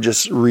you were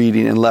just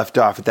reading and left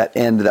off at that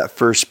end of that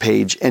first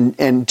page,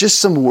 and just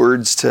some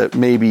words to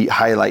maybe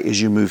highlight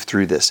as you move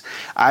through this.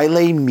 I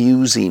lay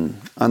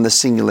musing on the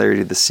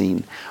singularity of the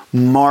scene,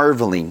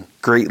 marveling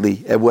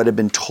greatly at what had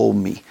been told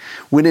me,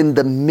 when in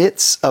the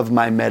midst of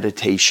my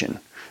meditation.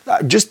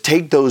 Just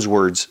take those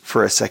words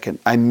for a second.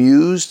 I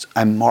mused,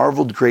 I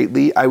marveled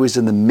greatly. I was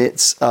in the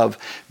midst of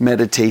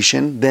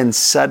meditation, then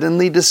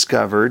suddenly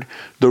discovered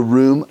the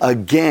room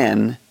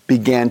again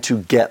began to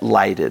get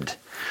lighted.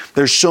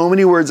 There's so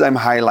many words I'm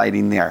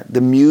highlighting there. The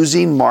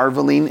musing,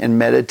 marveling, and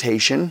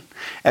meditation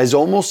as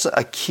almost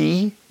a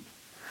key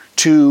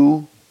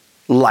to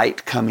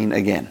light coming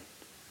again.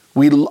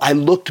 I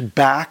looked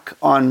back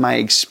on my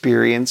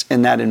experience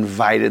and that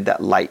invited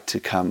that light to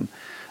come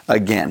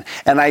again.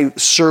 And I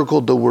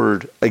circled the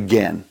word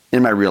again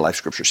in my real life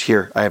scriptures.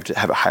 Here, I have to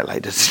have it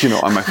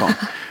highlighted, on my phone,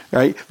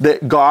 right?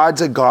 That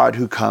God's a God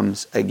who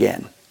comes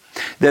again.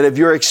 That if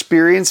your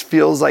experience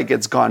feels like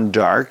it's gone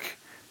dark,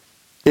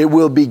 it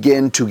will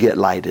begin to get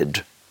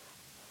lighted.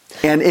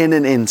 And in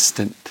an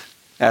instant,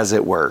 as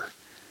it were,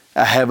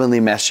 a heavenly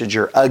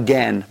messenger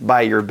again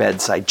by your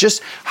bedside.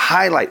 Just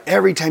highlight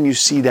every time you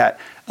see that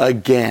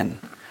again.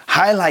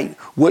 Highlight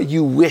what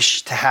you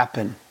wish to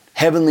happen.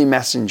 Heavenly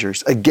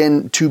messengers,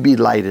 again to be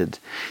lighted.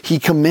 He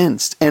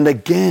commenced and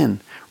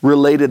again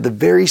related the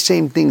very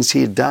same things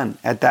he had done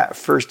at that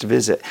first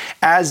visit,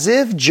 as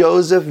if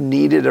Joseph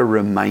needed a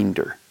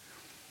reminder.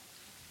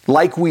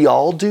 Like we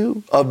all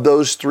do, of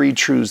those 3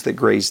 truths that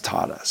Grace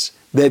taught us.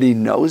 That he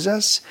knows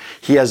us,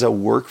 he has a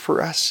work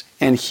for us,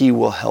 and he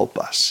will help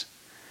us.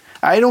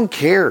 I don't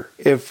care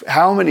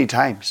how many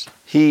times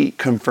he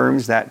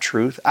confirms that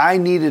truth. I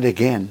need it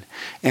again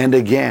and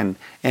again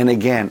and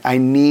again. I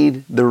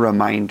need the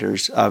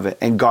reminders of it.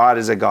 And God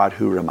is a God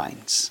who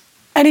reminds.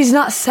 And he's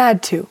not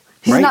sad to.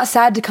 He's not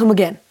sad to come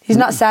again. He's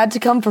not sad to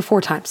come for 4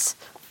 times.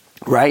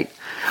 Right.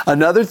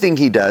 Another thing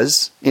he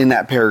does in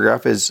that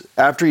paragraph is,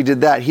 after he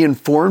did that, he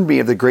informed me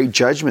of the great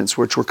judgments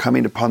which were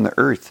coming upon the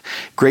earth,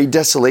 great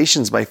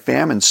desolations by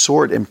famine,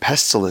 sword, and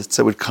pestilence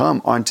that would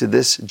come onto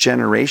this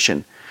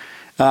generation.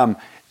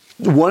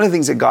 One of the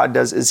things that God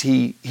does is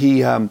he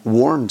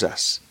warns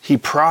us. He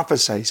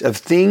prophesies of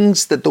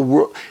things that the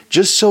world,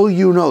 just so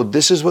you know,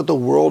 this is what the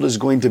world is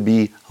going to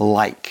be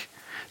like.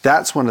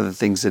 That's one of the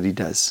things that he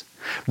does.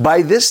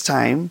 By this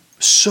time,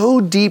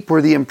 so deep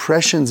were the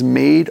impressions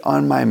made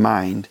on my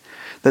mind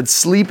that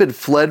sleep had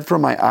fled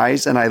from my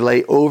eyes, and I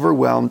lay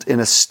overwhelmed in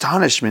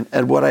astonishment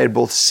at what I had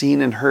both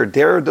seen and heard.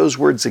 There are those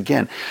words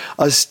again.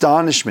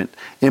 Astonishment,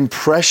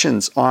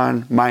 impressions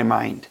on my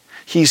mind.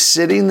 He's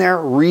sitting there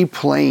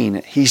replaying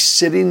it. He's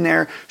sitting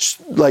there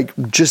like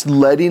just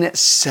letting it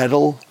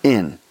settle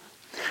in.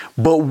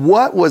 But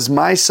what was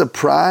my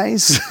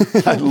surprise?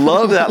 I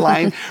love that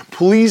line.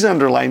 Please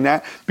underline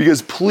that,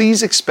 because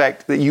please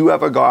expect that you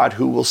have a God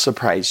who will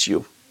surprise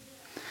you.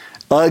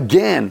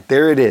 Again,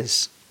 there it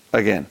is.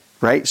 Again,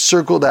 right?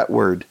 Circle that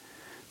word.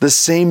 The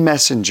same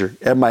messenger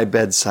at my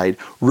bedside,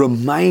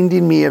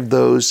 reminding me of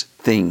those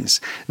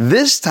things.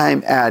 This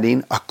time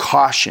adding a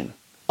caution.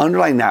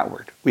 Underline that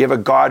word. We have a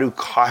God who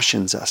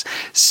cautions us.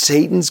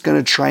 Satan's going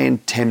to try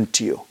and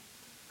tempt you.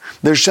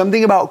 There's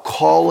something about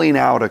calling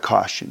out a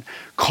caution,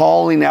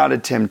 calling out a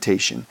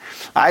temptation.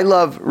 I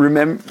love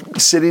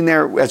sitting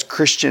there as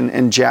Christian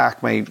and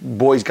Jack, my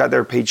boys got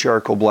their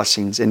patriarchal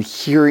blessings, and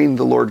hearing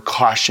the Lord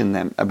caution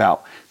them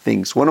about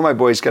things. One of my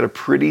boys got a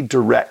pretty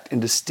direct and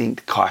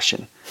distinct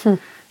caution.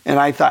 And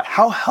I thought,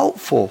 how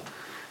helpful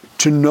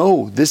to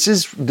know this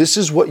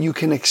is what you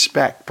can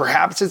expect.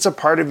 Perhaps it's a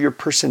part of your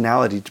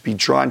personality to be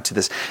drawn to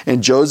this.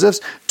 And Joseph's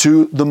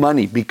to the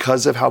money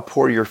because of how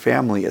poor your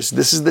family is.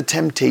 This is the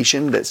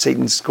temptation that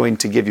Satan's going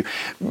to give you.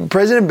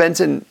 President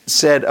Benson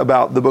said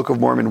about the Book of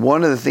Mormon,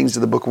 one of the things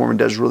that the Book of Mormon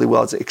does really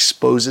well is it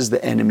exposes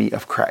the enemy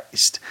of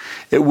Christ.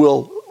 It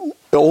will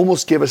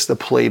almost give us the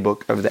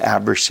playbook of the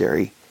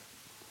adversary.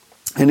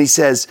 And he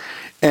says,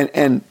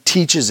 and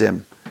teaches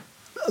him,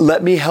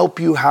 let me help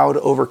you how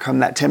to overcome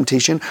that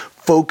temptation.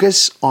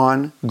 Focus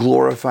on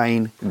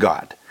glorifying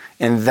God,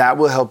 and that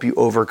will help you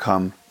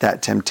overcome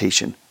that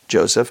temptation,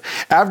 Joseph.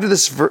 After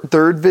this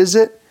third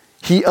visit,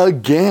 he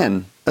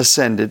again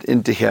ascended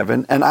into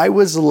heaven, and I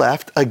was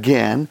left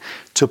again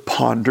to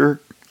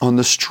ponder on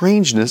the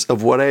strangeness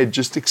of what I had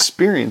just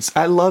experienced.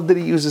 I love that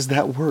he uses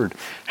that word.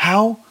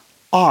 How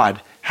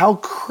odd. How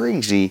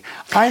crazy.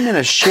 I'm in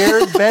a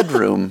shared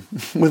bedroom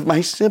with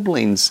my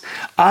siblings.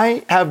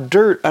 I have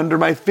dirt under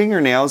my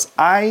fingernails.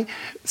 I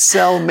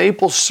sell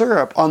maple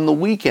syrup on the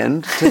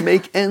weekend to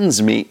make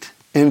ends meet.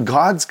 And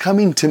God's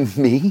coming to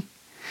me?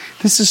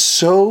 This is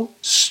so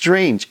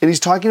strange. And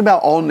he's talking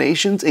about all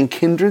nations and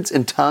kindreds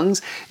and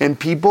tongues and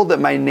people, that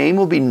my name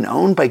will be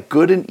known by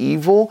good and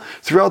evil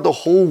throughout the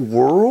whole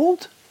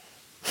world?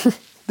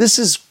 This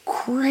is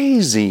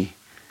crazy.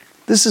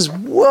 This is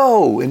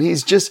whoa.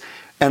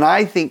 And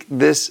I think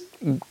this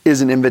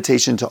is an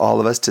invitation to all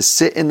of us to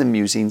sit in the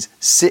musings,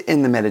 sit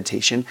in the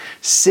meditation,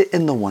 sit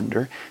in the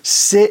wonder,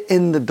 sit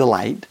in the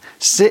delight,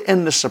 sit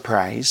in the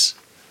surprise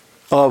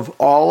of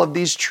all of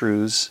these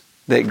truths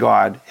that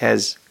God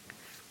has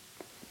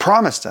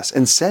promised us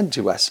and said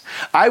to us.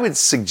 I would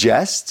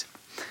suggest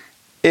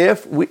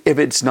if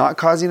it's not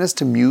causing us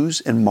to muse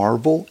and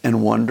marvel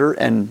and wonder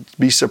and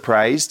be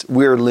surprised,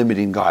 we're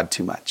limiting God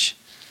too much.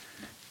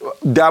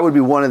 That would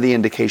be one of the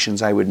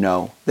indications I would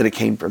know that it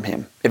came from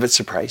him. If it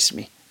surprised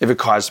me, if it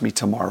caused me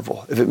to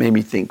marvel, if it made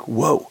me think,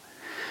 whoa.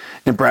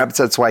 And perhaps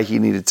that's why he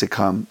needed to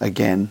come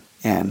again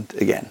and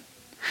again.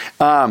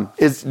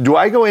 Do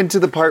I go into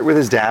the part with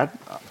his dad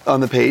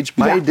on the page?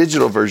 My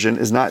digital version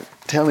is not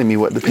telling me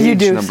what the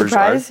page numbers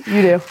surprise? are.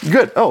 You do.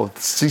 Good. Oh,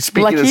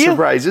 speaking Lucky of you.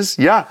 surprises.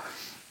 Yeah.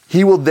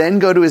 He will then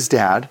go to his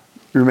dad.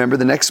 Remember,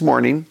 the next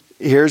morning,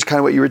 here's kind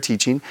of what you were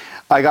teaching.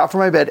 I got from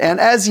my bed and,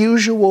 as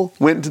usual,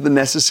 went to the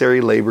necessary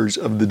labors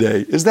of the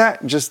day. Is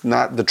that just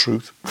not the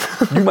truth?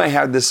 You might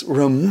have this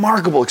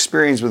remarkable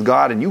experience with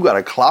God and you got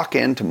to clock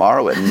in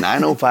tomorrow at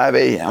 9:05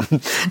 a.m.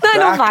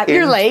 9:05,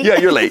 you're late. Yeah,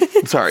 you're late.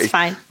 Sorry. It's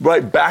fine.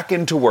 Right, back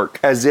into work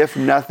as if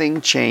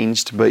nothing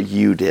changed but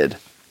you did.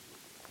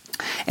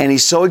 And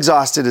he's so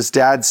exhausted, his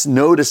dad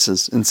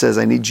notices and says,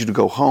 I need you to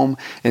go home.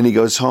 And he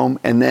goes home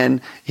and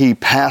then he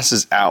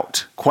passes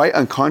out, quite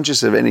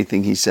unconscious of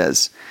anything he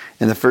says.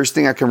 And the first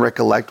thing I can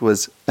recollect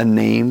was a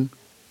name,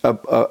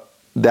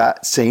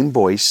 that same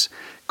voice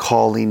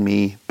calling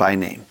me by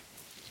name.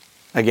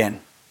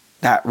 Again,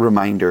 that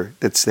reminder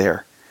that's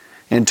there.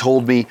 And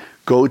told me,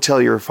 go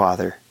tell your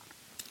father.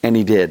 And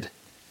he did.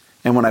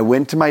 And when I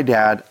went to my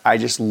dad, I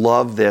just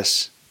love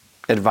this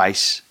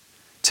advice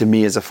to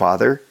me as a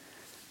father.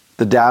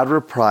 The dad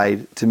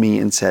replied to me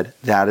and said,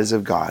 that is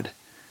of God,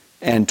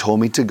 and told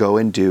me to go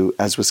and do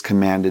as was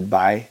commanded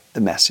by the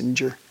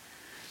messenger.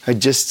 I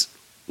just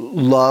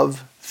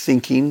love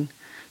thinking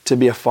to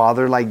be a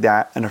father like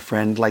that and a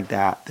friend like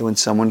that when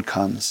someone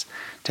comes,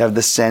 to have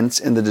the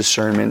sense and the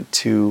discernment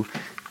to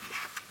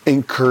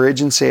encourage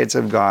and say it's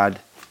of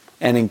God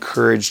and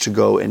encourage to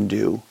go and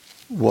do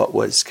what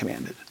was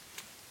commanded.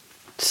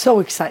 So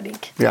exciting.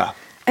 Yeah.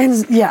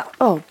 And yeah,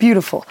 oh,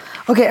 beautiful.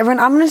 Okay, everyone,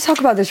 I'm going to talk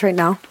about this right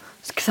now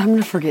because I'm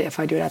going to forget if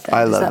I do it at the end.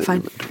 I love it. Is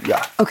that fine?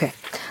 Yeah. Okay.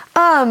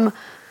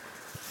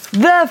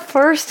 The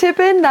first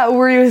tip-in that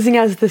we're using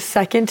as the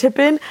second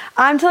tip-in,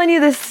 I'm telling you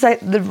this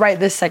right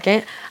this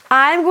second.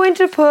 I'm going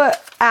to put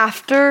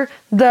after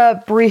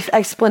the brief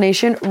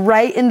explanation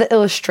right in the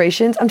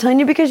illustrations. I'm telling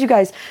you because you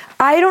guys,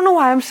 I don't know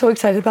why I'm so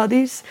excited about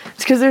these.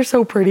 It's because they're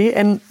so pretty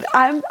and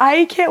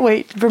I can't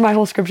wait for my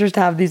whole scriptures to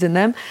have these in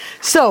them.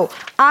 So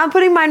I'm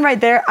putting mine right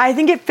there. I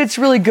think it fits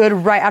really good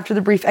right after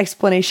the brief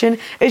explanation.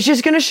 It's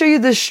just going to show you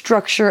the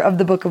structure of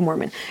the Book of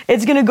Mormon.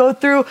 It's going to go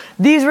through,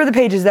 these were the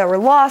pages that were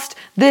lost.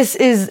 This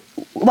is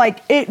like,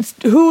 it's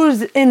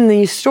who's in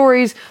these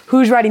stories,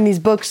 who's writing these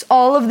books,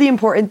 all of the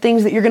important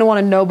things that you're going to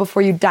want to know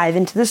before you dive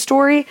into the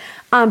story.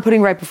 I'm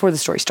putting right before the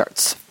story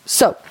starts.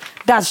 So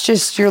that's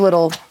just your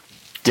little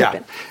tip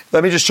in.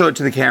 Let me just show it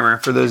to the camera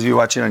for those of you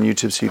watching on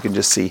YouTube so you can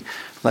just see.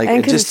 Like,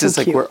 and it just so is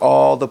like cute. where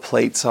all the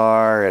plates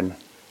are and...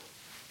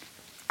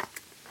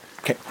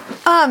 Okay.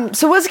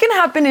 So what's going to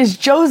happen is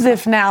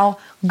Joseph now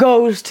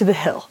goes to the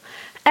hill.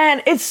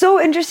 And it's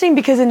so interesting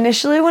because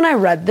initially when I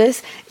read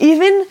this,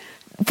 even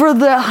for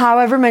the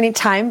however many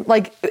time,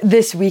 like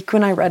this week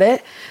when I read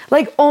it,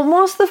 like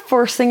almost the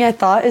first thing I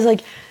thought is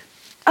like,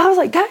 I was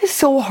like, that is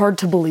so hard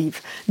to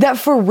believe that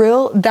for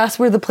real, that's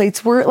where the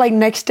plates were, like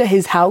next to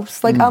his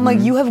house. Like, I'm like,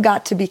 you have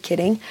got to be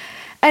kidding.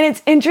 And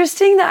it's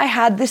interesting that I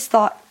had this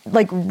thought,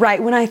 like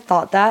right when I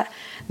thought that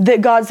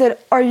God said,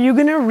 are you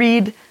going to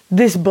read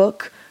this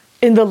book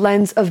in the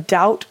lens of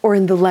doubt or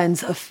in the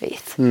lens of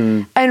faith?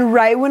 And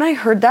right when I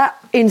heard that,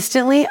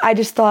 instantly, I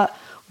just thought,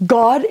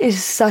 God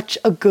is such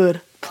a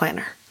good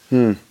planner.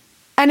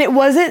 And it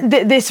wasn't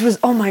that this was,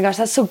 oh my gosh,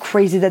 that's so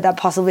crazy that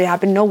possibly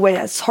happened. No way,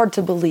 that's hard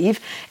to believe.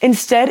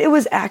 Instead, it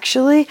was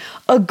actually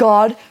a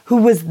God who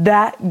was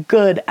that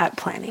good at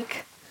planning.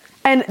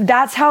 And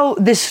that's how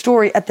this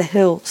story at the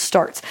hill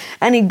starts.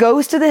 And he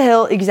goes to the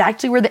hill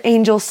exactly where the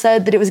angel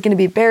said that it was going to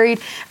be buried.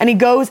 And he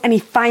goes and he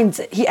finds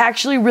it. He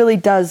actually really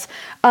does,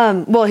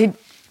 he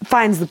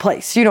finds the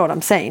place. You know what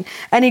I'm saying.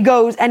 And he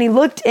goes and he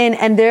looked in,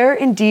 and there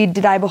indeed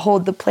did I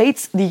behold the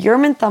plates, the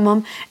Urim and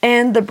Thummim,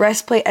 and the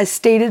breastplate as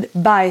stated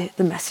by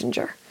the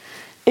messenger.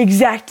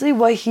 Exactly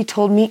what he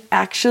told me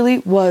actually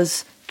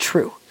was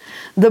true.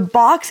 The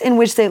box in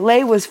which they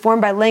lay was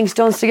formed by laying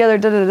stones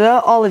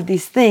together, all of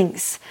these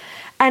things.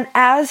 And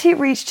as he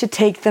reached to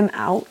take them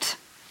out,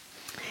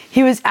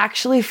 he was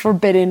actually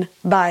forbidden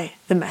by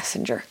the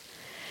messenger.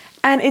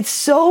 And it's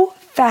so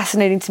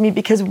fascinating to me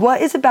because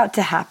what is about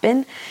to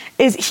happen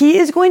is he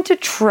is going to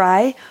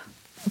try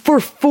for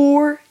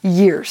 4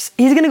 years.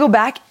 He's going to go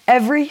back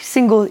every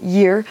single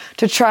year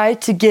to try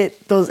to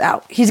get those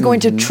out. He's going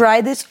to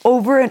try this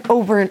over and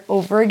over and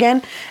over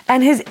again.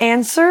 And his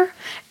answer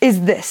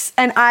is this,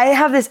 and I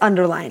have this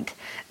underlined,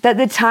 that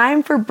the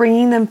time for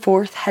bringing them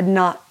forth had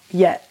not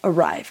yet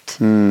arrived.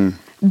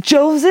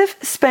 Joseph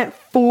spent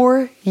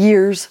 4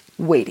 years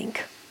waiting.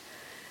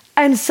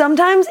 And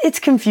sometimes it's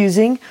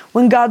confusing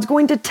when God's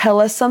going to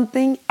tell us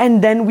something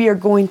and then we are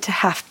going to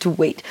have to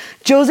wait.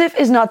 Joseph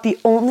is not the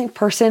only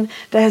person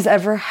that has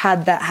ever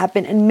had that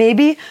happen. And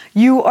maybe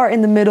you are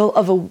in the middle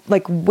of a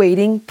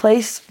waiting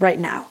place right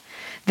now.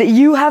 That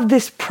you have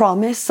this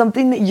promise,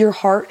 something that your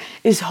heart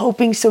is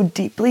hoping so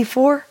deeply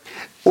for.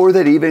 Or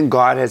that even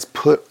God has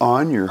put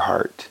on your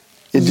heart.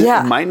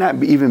 It might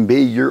not even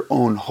be your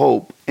own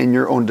hope and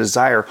your own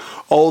desire.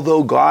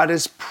 Although God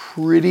is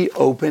pretty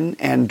open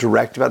and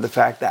direct about the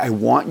fact that I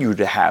want you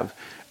to have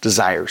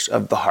desires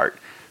of the heart.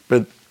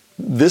 But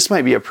this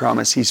might be a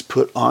promise he's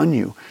put on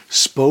you,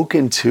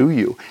 spoken to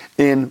you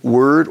in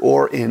word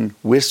or in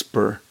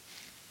whisper.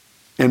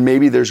 And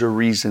maybe there's a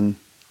reason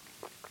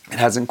it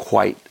hasn't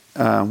quite,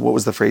 what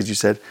was the phrase you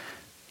said?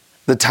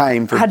 The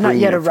time for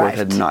bringing it forth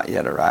had not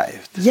yet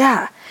arrived.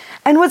 Yeah.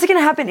 And what's going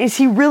to happen is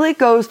he really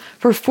goes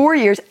for 4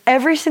 years.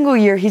 Every single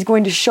year, he's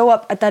going to show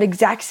up at that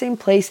exact same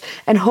place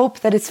and hope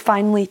that it's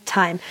finally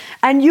time.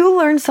 And you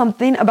learn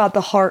something about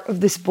the heart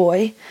of this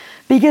boy,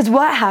 because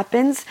what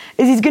happens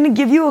is he's going to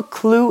give you a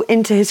clue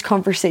into his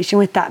conversation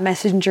with that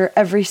messenger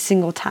every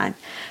single time.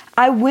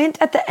 I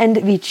went at the end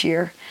of each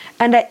year,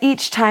 and at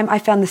each time I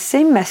found the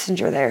same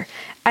messenger there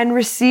and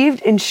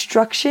received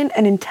instruction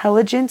and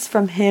intelligence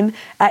from him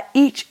at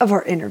each of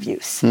our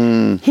interviews.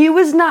 He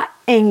was not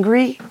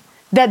angry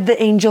that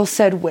the angel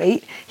said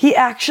wait. He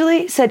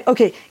actually said,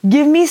 okay,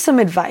 give me some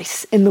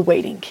advice in the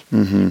waiting.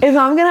 If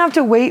I'm going to have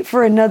to wait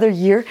for another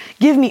year,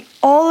 give me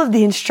all of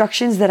the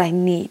instructions that I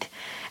need.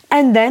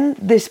 And then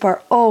this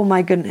part, oh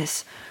my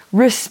goodness,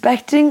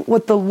 respecting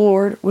what the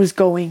Lord was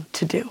going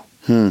to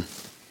do.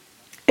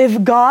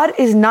 If God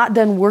is not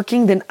done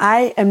working, then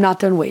I am not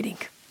done waiting.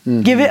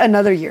 Give it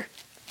another year.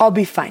 I'll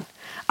be fine.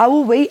 I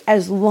will wait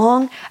as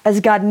long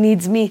as God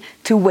needs me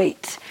to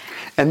wait.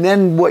 And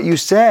then what you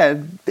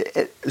said,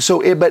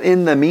 but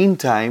in the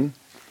meantime,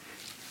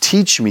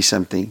 teach me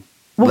something.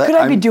 What could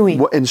I be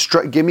doing?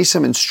 Give me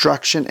some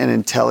instruction and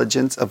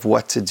intelligence of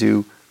what to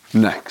do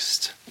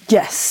next.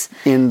 Yes.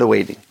 In the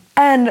waiting.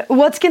 And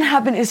what's going to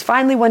happen is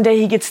finally one day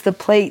he gets the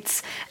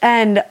plates,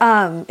 and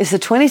it's the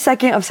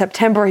 22nd of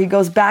September. He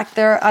goes back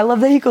there. I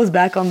love that he goes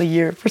back on the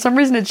year. For some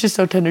reason, it's just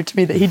so tender to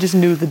me that he just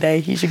knew the day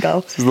he should go.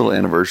 It's his little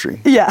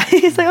anniversary. Yeah.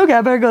 He's like, okay,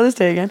 I better go this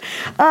day again.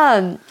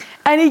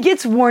 And he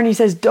gets warned. He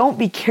says, don't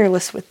be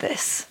careless with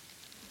this.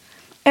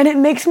 And it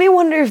makes me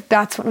wonder if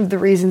that's one of the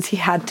reasons he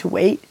had to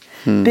wait.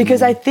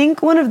 Because I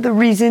think one of the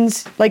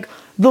reasons,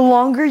 the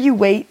longer you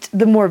wait,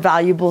 the more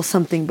valuable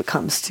something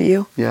becomes to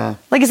you. Yeah.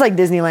 It's like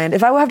Disneyland.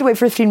 If I have to wait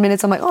for 15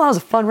 minutes, I'm like, oh, that was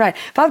a fun ride.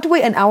 If I have to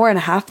wait an hour and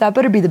a half, that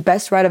better be the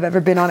best ride I've ever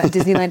been on at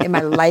Disneyland in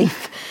my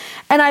life.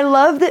 And I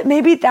love that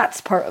maybe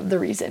that's part of the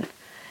reason.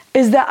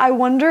 Is that I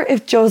wonder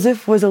if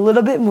Joseph was a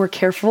little bit more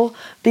careful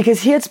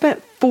because he had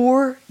spent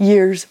 4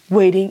 years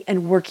waiting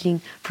and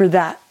working for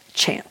that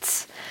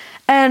chance.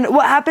 And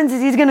what happens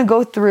is he's going to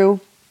go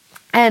through,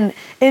 and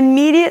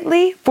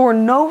immediately, for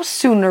no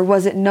sooner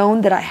was it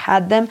known that I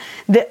had them,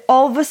 that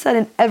all of a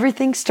sudden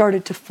everything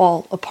started to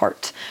fall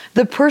apart.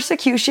 The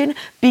persecution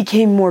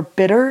became more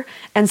bitter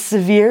and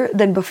severe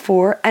than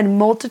before, and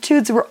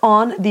multitudes were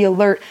on the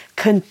alert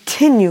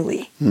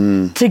continually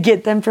to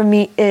get them from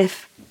me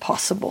if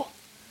possible.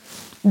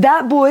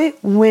 That boy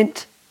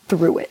went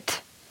through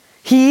it.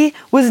 He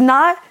was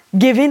not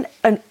given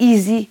an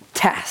easy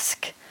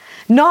task.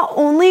 Not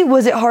only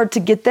was it hard to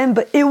get them,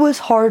 but it was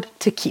hard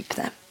to keep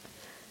them.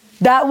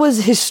 That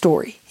was his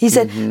story. He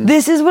said,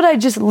 this is what I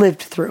just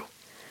lived through,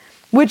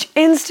 which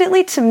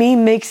instantly to me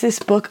makes this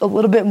book a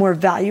little bit more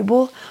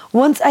valuable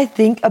once I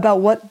think about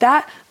what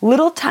that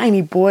little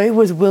tiny boy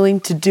was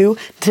willing to do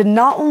to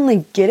not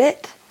only get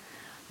it,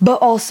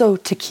 but also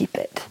to keep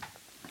it.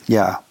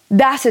 Yeah.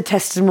 That's a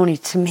testimony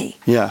to me.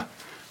 Yeah.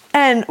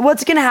 And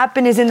what's going to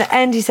happen is in the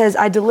end, he says,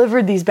 I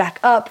delivered these back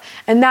up.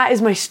 And that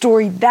is my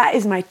story. That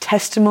is my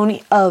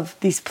testimony of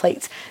these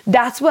plates.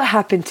 That's what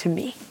happened to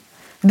me.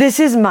 This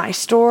is my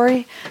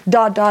story, ...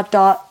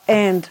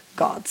 and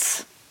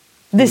God's.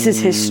 This is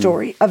his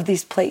story of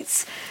these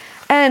plates.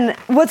 And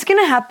what's going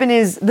to happen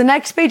is the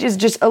next page is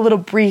just a little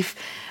brief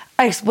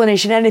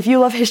explanation. And if you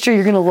love history,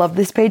 you're going to love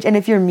this page. And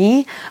if you're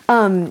me,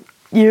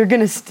 you're going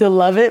to still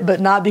love it,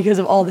 but not because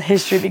of all the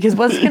history. Because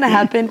what's going to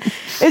happen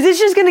is it's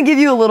just going to give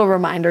you a little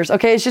reminders,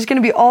 okay? It's just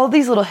going to be all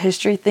these little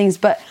history things.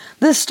 But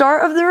the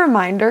start of the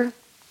reminder...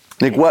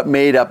 Like what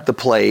made up the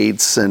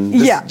plates and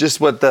just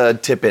what the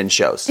tip-in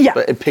shows. Yeah.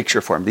 But in picture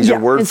form. These are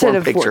word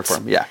form, picture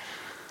form. Yeah.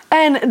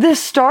 And the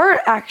start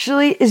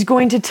actually is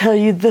going to tell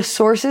you the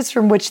sources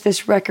from which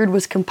this record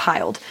was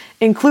compiled,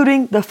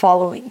 including the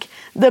following.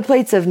 The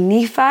plates of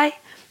Nephi,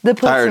 the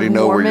plates of Mormon. I already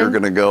know where you're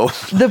going to go.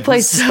 The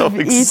plates of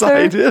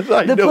Ether,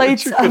 the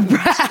plates of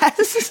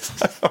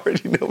brass. I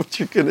already know what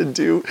you're going to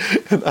do,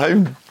 and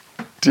I'm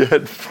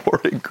dead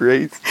for it,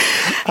 Grace.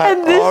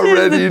 And this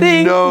is the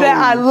thing that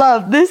I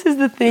love. This is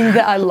the thing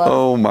that I love.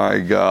 Oh my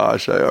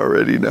gosh, I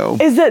already know.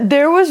 Is that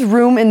there was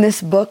room in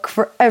this book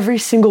for every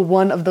single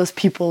one of those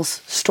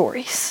people's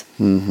stories.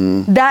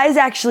 That is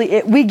actually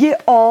it. We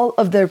get all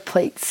of their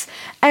plates.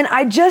 And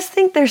I just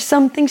think there's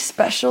something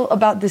special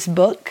about this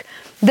book.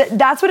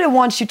 That's what it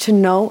wants you to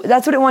know.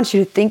 That's what it wants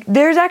you to think.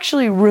 There's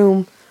actually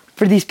room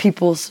for these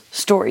people's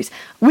stories.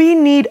 We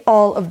need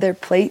all of their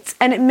plates.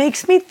 And it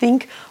makes me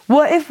think,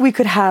 what if we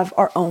could have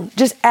our own?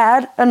 Just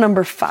add a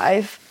number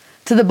 5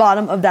 to the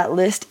bottom of that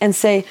list and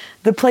say,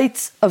 the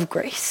plates of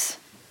grace.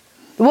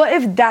 What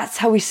if that's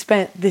how we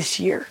spent this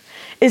year?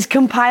 Is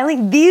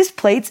compiling these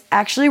plates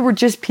actually were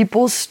just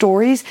people's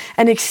stories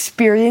and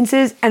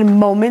experiences and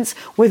moments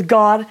with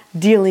God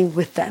dealing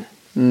with them.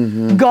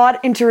 God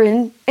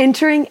entering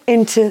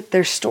into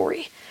their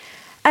story.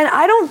 And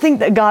I don't think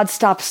that God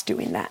stops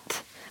doing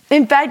that.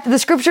 In fact, the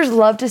scriptures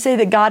love to say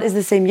that God is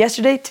the same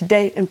yesterday,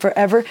 today, and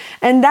forever.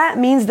 And that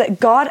means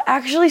that God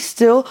actually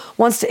still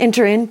wants to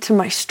enter into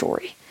my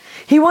story.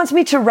 He wants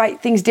me to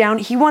write things down.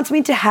 He wants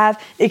me to have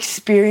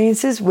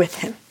experiences with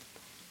him.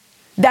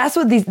 That's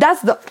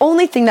the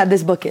only thing that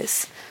this book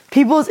is.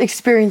 People's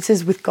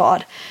experiences with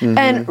God.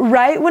 And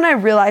right when I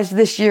realized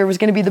this year was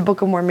going to be the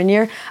Book of Mormon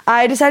year,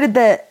 I decided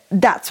that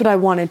that's what I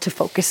wanted to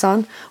focus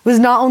on, was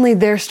not only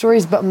their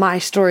stories, but my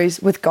stories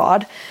with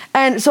God.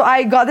 And so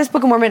I got this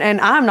Book of Mormon, and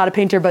I'm not a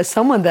painter, but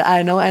someone that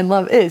I know and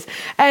love is.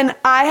 And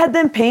I had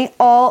them paint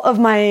all of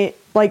my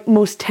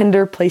most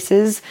tender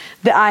places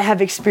that I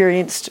have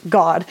experienced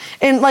God.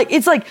 And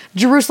it's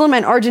Jerusalem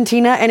and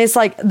Argentina, and it's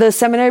the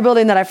seminary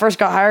building that I first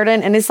got hired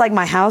in, and it's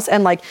my house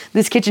and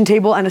this kitchen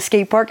table and a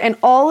skate park and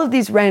all of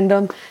these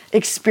random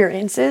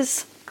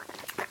experiences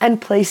and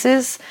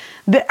places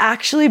that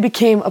actually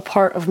became a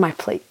part of my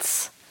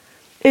plates.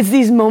 It's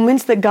these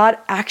moments that God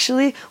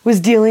actually was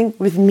dealing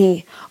with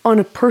me on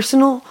a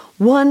personal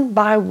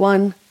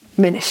one-by-one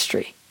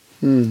ministry.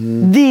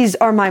 These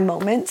are my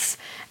moments.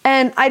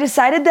 And I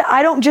decided that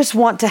I don't just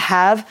want to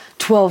have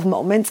 12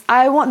 moments.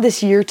 I want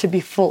this year to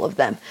be full of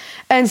them.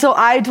 And so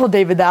I told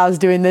David that I was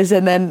doing this,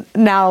 and then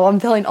now I'm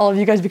telling all of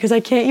you guys because I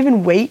can't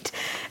even wait,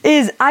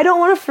 is I don't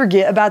want to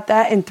forget about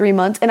that in 3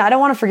 months, and I don't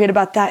want to forget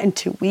about that in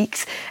 2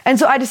 weeks. And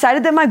so I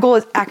decided that my goal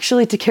is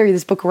actually to carry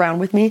this book around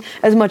with me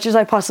as much as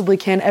I possibly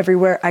can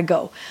everywhere I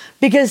go.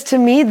 Because to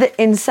me, the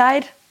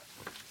inside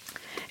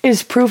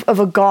is proof of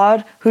a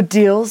God who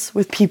deals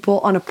with people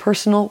on a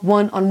personal,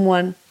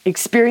 one-on-one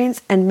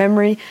experience and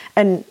memory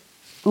and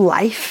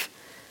life.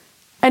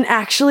 And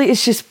actually,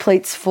 it's just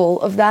plates full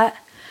of that.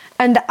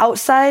 And the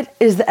outside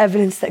is the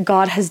evidence that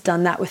God has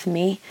done that with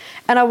me.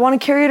 And I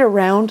want to carry it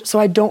around so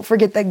I don't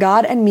forget that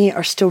God and me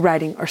are still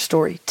writing our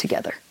story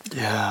together.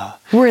 Yeah.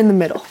 We're in the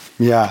middle.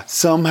 Yeah.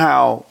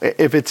 Somehow,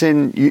 if it's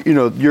in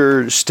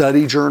your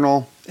study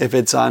journal, if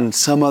it's on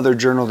some other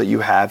journal that you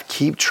have,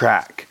 keep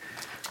track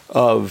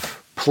of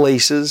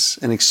places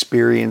and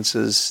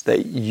experiences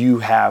that you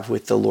have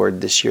with the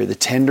Lord this year, the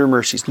tender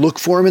mercies. Look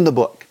for them in the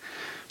book,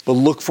 but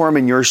look for them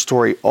in your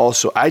story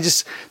also. I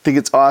just think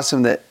it's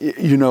awesome that,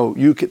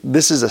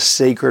 this is a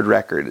sacred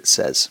record, it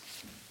says.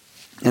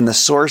 And the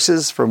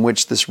sources from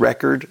which this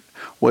record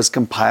was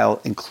compiled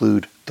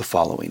include the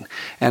following.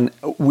 And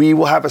we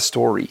will have a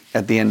story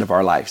at the end of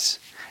our lives,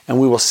 and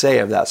we will say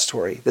of that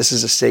story, this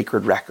is a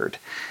sacred record.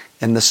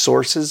 And the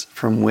sources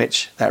from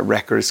which that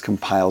record is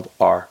compiled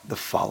are the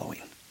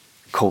following.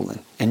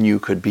 And you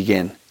could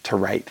begin to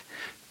write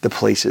the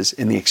places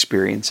and the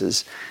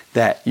experiences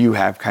that you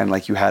have, kind of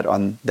like you had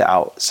on the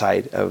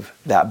outside of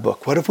that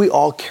book. What if we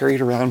all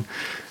carried around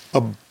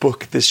a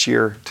book this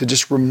year to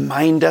just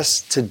remind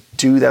us to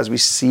do that as we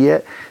see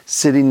it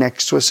sitting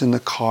next to us in the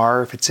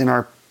car, if it's in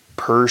our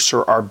purse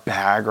or our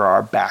bag or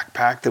our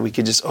backpack, that we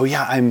could just, oh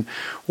yeah, I'm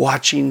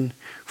watching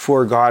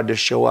for God to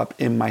show up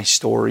in my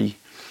story.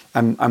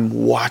 I'm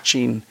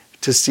watching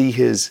to see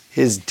his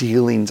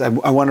dealings. I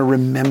want to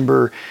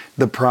remember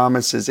the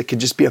promises. It could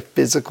just be a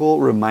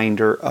physical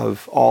reminder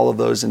of all of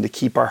those, and to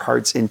keep our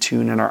hearts in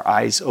tune and our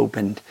eyes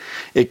opened.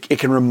 It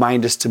can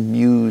remind us to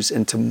muse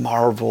and to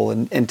marvel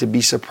and to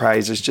be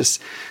surprised.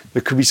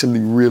 There could be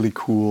something really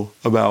cool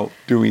about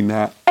doing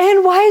that.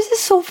 And why is this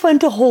so fun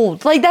to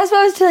hold? Like, that's what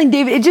I was telling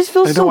David. It just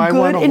feels so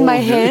good in my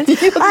hands.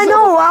 I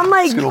know. I'm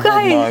like,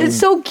 guys, it's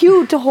so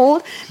cute to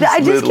hold that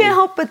I just can't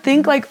help but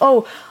think like,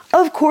 oh,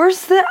 of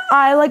course that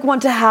I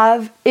want to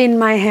have in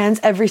my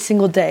hands every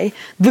single day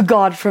the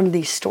God from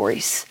these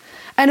stories.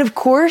 And of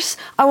course,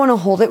 I want to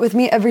hold it with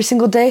me every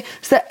single day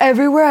so that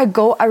everywhere I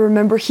go, I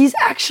remember he's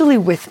actually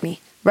with me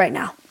right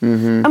now.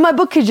 Mm-hmm. And my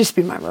book could just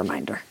be my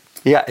reminder.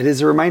 Yeah, it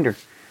is a reminder.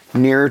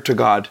 Nearer to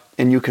God,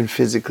 and you can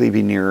physically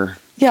be nearer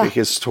to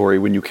his story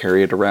when you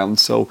carry it around.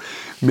 So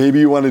maybe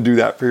you want to do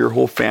that for your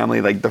whole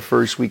family, like the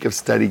first week of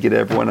study, get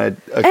everyone a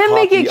copy and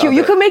make it cute.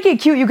 You can make it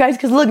cute, you guys,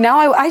 because look,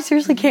 now I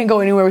seriously can't go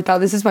anywhere without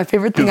this. Is my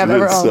favorite thing I've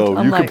ever owned. So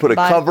you could put a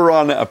cover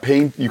on it,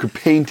 you could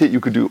paint it,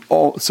 you could do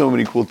so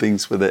many cool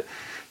things with it.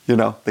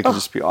 They could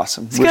just be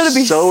awesome. We're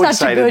so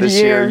excited this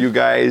year, you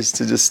guys,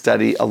 to just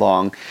study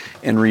along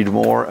and read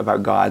more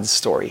about God's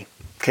story.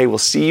 Okay, we'll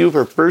see you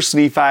for 1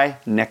 Nephi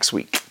next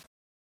week.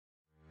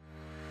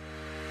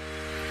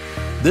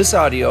 This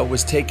audio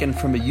was taken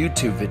from a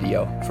YouTube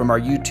video from our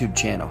YouTube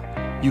channel.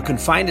 You can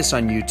find us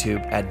on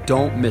YouTube at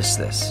Don't Miss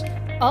This.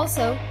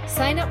 Also,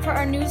 sign up for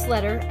our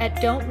newsletter at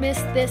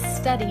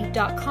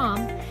don'tmissthisstudy.com,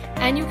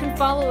 and you can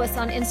follow us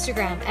on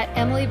Instagram at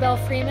Emily Bell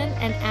Freeman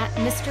and at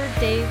Mr.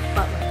 Dave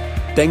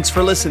Butler. Thanks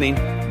for listening.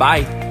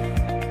 Bye.